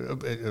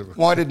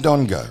 Why did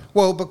Don go?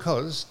 Well,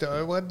 because,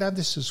 now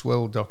this is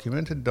well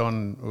documented.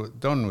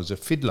 Don was a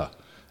fiddler.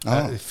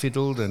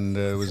 Fiddled and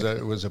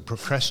was a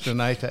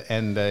procrastinator,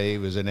 and he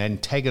was an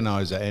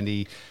antagoniser, and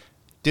he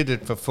did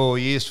it for 4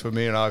 years for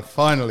me, and I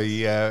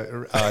finally had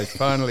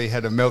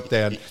a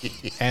meltdown,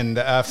 and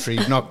after he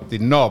knocked the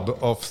knob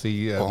off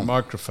the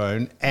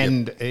microphone,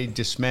 and he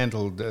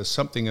dismantled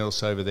something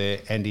else over there,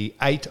 and he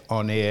ate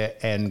on air,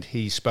 and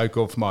he spoke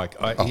off mic.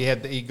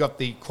 He got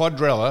the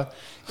quadrella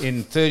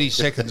in 30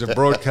 seconds of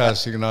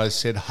broadcasting, and I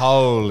said,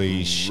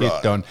 holy shit,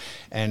 Don.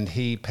 And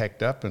he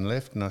packed up and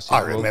left, and I said...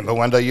 I remember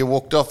one day you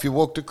walked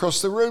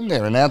across the room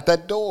there and out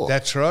that door.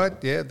 That's right,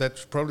 yeah,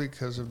 that's probably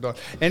because of Don.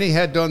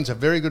 Anyhow, Don's a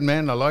very good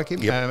man, I like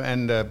him.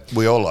 Yep.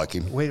 We all like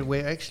him.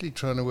 We're actually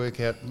trying to work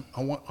out...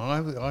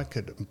 I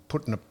could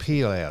put an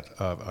appeal out.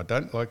 I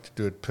don't like to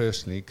do it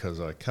personally because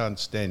I can't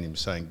stand him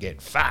saying,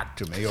 get fucked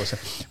to me, or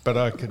something. But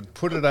I could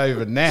put it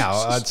over now.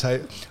 I'd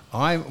say,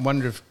 I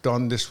wonder if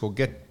this will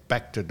get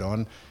back to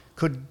Don.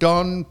 Could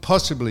Don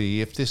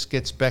possibly, if this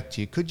gets back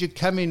to you, could you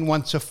come in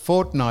once a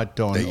fortnight,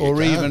 Don,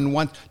 even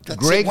once?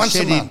 Greg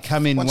said he'd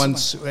come in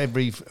once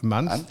every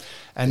month,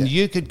 and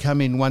you could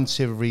come in once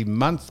every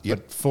month,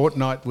 but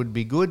fortnight would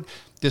be good.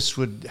 this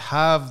would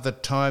halve the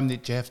time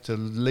that you have to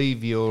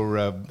leave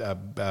your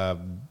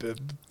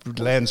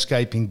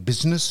landscaping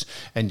business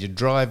and you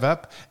drive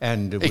up,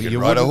 and He could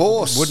ride a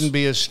horse. Wouldn't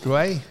be a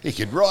stray. He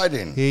could ride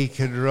in. He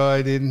could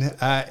ride in.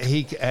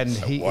 He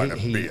Want to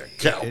be a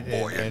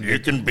cowboy, and you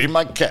can be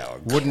my cow.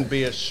 wouldn't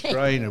be a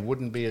strain. It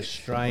wouldn't be a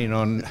strain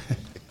on.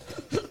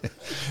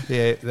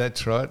 Yeah,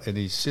 that's right. And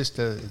his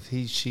sister,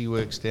 she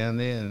works down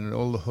there, and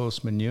all the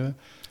horse manure.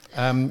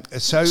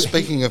 So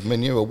Speaking of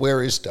manure,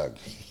 where is Doug?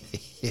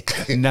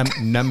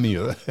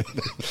 Namure.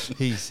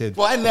 He said.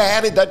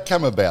 How did that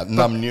come about?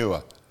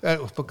 Namnure.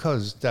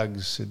 Because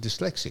Doug's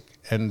dyslexic,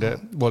 and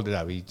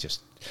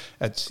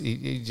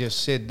he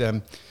just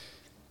said.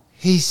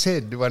 He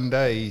said one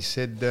day,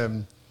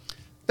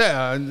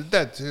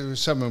 that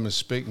someone was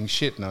speaking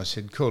shit, and I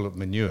said, call it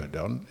manure,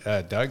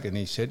 Doug, and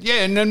he said,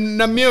 yeah,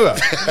 Namure.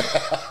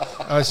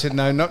 I said,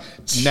 no, not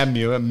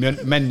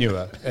Namure,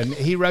 manure. And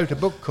he wrote a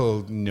book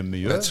called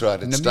Namure. That's right,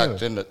 it stuck,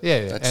 didn't it?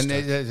 Yeah,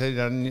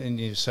 and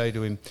you say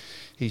to him,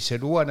 he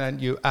said, well, why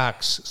don't you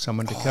ask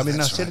someone to come in?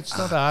 I said, it's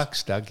not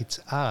ask, Doug, it's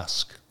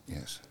ask.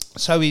 Yes.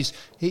 So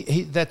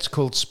that's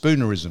called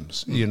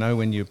spoonerisms. You know,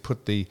 when you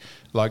put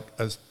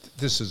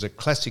this is a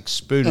classic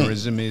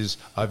spoonerism is,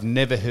 I've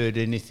never heard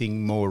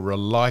anything more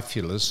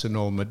relifulous than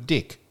all my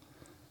dick.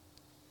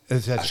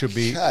 That should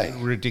be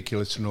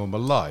ridiculous in all my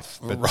life.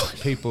 But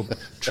people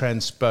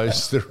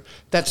transpose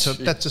that's a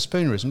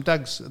spoonerism.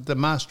 Doug's the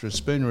master of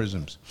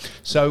spoonerisms.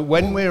 So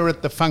when we're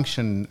at the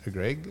function,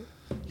 Greg.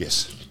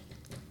 Yes.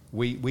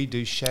 We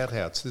do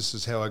shout-outs. This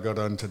is how I got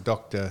on to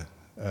Dr.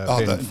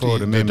 Ben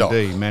Fordham,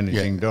 MD,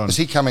 Managing Don. Is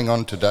he coming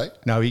on today?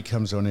 No, he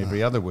comes on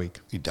every other week.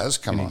 He does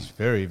come on. He's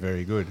very,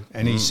 very good.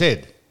 And he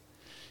said,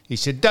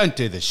 don't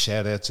do the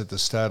shout-outs at the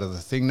start of the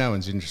thing. No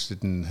one's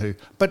interested in who.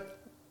 But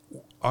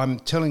I'm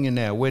telling you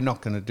now, we're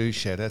not going to do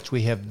shout-outs.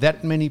 We have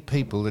that many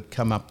people that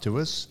come up to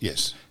us.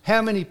 Yes.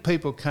 How many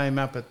people came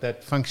up at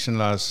that function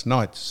last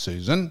night,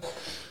 Susan,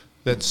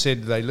 that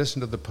said they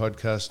listened to the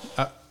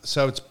podcast?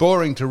 So it's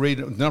boring to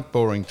read, not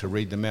boring to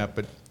read them out,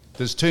 but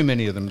there's too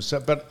many of them. So,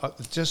 but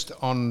just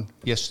on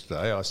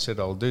yesterday, I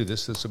said I'll do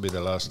this. This will be the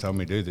last time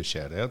we do the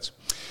shout-outs.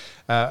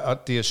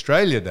 At the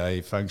Australia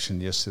Day function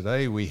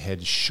yesterday, we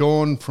had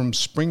Sean from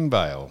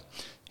Springvale.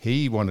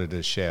 He wanted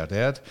a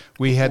shout-out.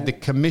 We had the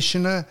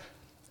Commissioner...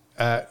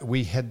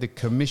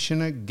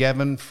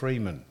 Gavin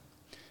Freeman.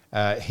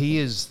 He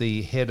is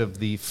the head of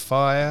the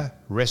Fire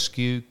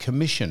Rescue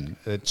Commission.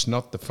 It's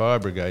not the Fire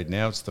Brigade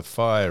now, it's the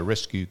Fire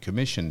Rescue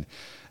Commission.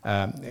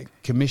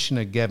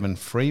 Commissioner Gavin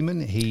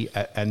Freeman,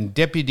 and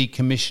Deputy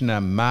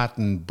Commissioner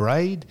Martin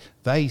Braid,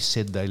 they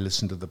said they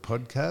listened to the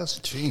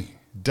podcast. Gee.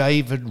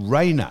 David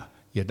Rayner.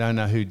 You don't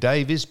know who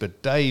Dave is,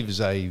 but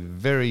Dave's a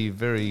very,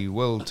 very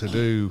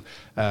well-to-do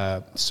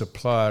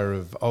supplier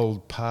of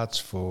old parts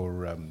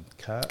for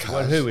cars.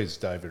 Well, who is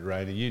David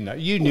Rayner? You know,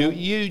 you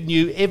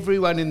knew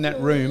everyone in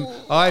that room.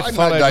 I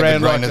followed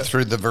David Rayner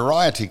through the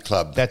Variety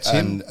Club. That's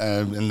him,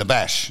 and the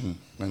Bash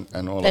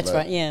and all That's of that.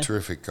 Right, yeah.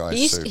 Terrific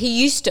guys.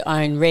 He used to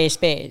own Rare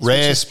Spares.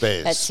 Rare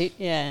Spares. That's it,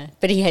 yeah.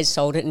 But he has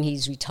sold it and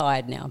he's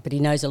retired now. But he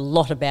knows a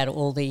lot about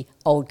all the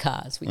old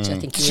cars, which I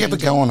think. Did you ever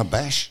go on a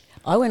bash?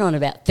 I went on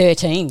about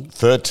 13.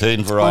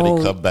 13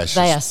 Variety Club bashes.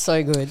 They are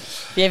so good.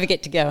 If you ever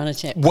get to go on a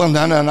chat. Well,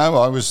 no.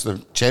 I was the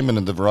chairman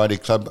of the Variety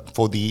Club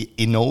for the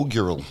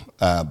inaugural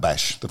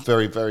bash, the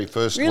very, very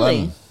first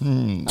one.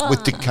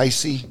 With Dick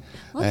Casey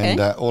and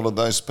all of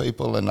those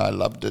people, and I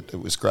loved it.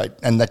 It was great.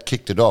 And that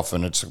kicked it off,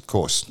 and it's, of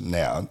course,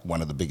 now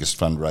one of the biggest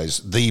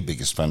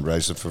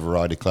fundraiser for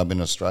Variety Club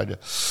in Australia.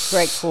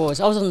 Great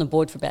cause. I was on the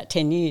board for about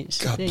 10 years.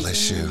 God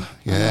bless you.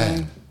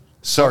 Yeah.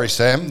 Sorry,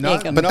 Sam. No,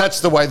 but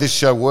that's the way this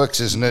show works,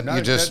 isn't it? No,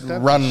 you just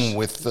run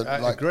with the...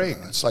 Greg,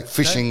 it's like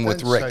fishing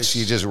with Rex.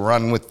 You just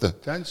run with the...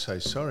 Don't say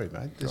sorry,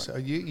 mate.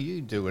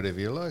 You do whatever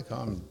you like.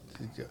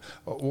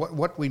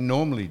 What we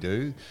normally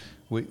do,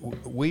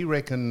 we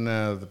reckon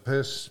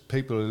the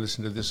people who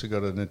listen to this have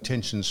got an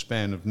attention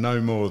span of no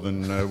more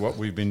than what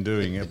we've been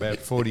doing, about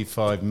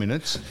 45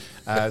 minutes.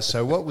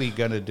 So what we're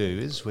going to do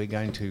is we're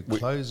going to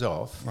close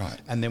off,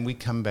 and then we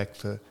come back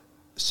for...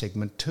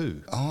 segment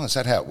 2. Oh, is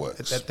that how it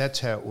works? That's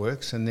how it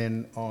works. And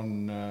then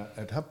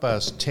at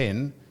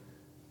 10:30,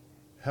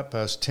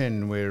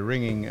 we're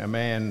ringing a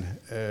man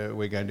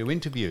we're going to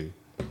interview.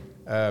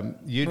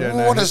 You don't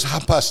know. What does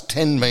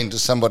 10:30 mean to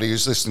somebody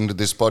who's listening to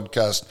this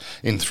podcast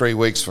in 3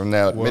 weeks from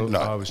now at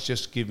midnight? I was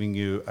just giving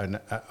you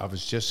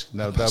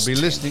they'll be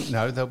listening.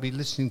 No, they'll be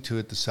listening to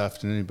it this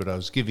afternoon. But I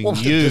was giving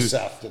this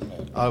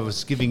afternoon. I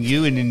was giving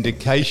you an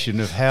indication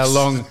of how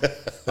long.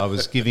 I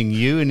was giving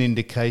you an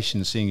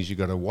indication, seeing as you've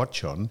got a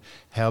watch on,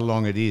 how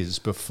long it is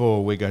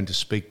before we're going to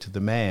speak to the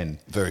man.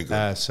 Very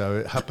good.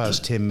 So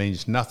 10:30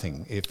 means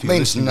nothing.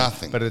 Means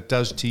nothing. But it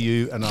does to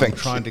you, and I'm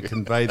trying to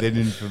convey that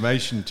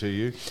information to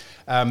you.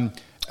 Well,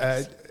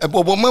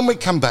 when we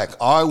come back,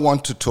 I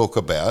want to talk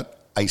about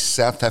a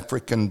South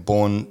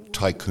African-born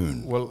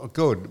tycoon. Well,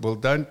 good. Well,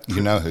 don't...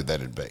 You know who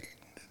that'd be.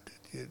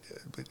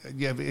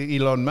 Yeah,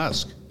 Elon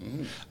Musk.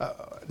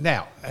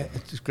 Now,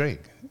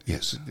 Greg.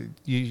 Yes.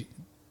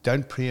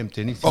 don't preempt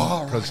anything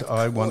because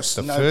I want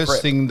the first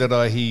prep. thing that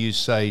I hear you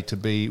say to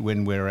be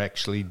when we're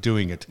actually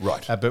doing it.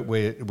 Right. But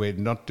we're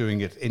not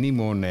doing it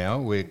anymore now.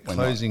 We're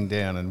closing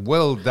down. And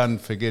well done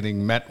for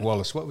getting Matt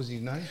Wallace. What was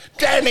his name?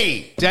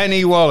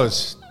 Danny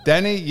Wallace.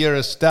 Danny, you're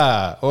a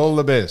star. All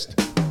the best.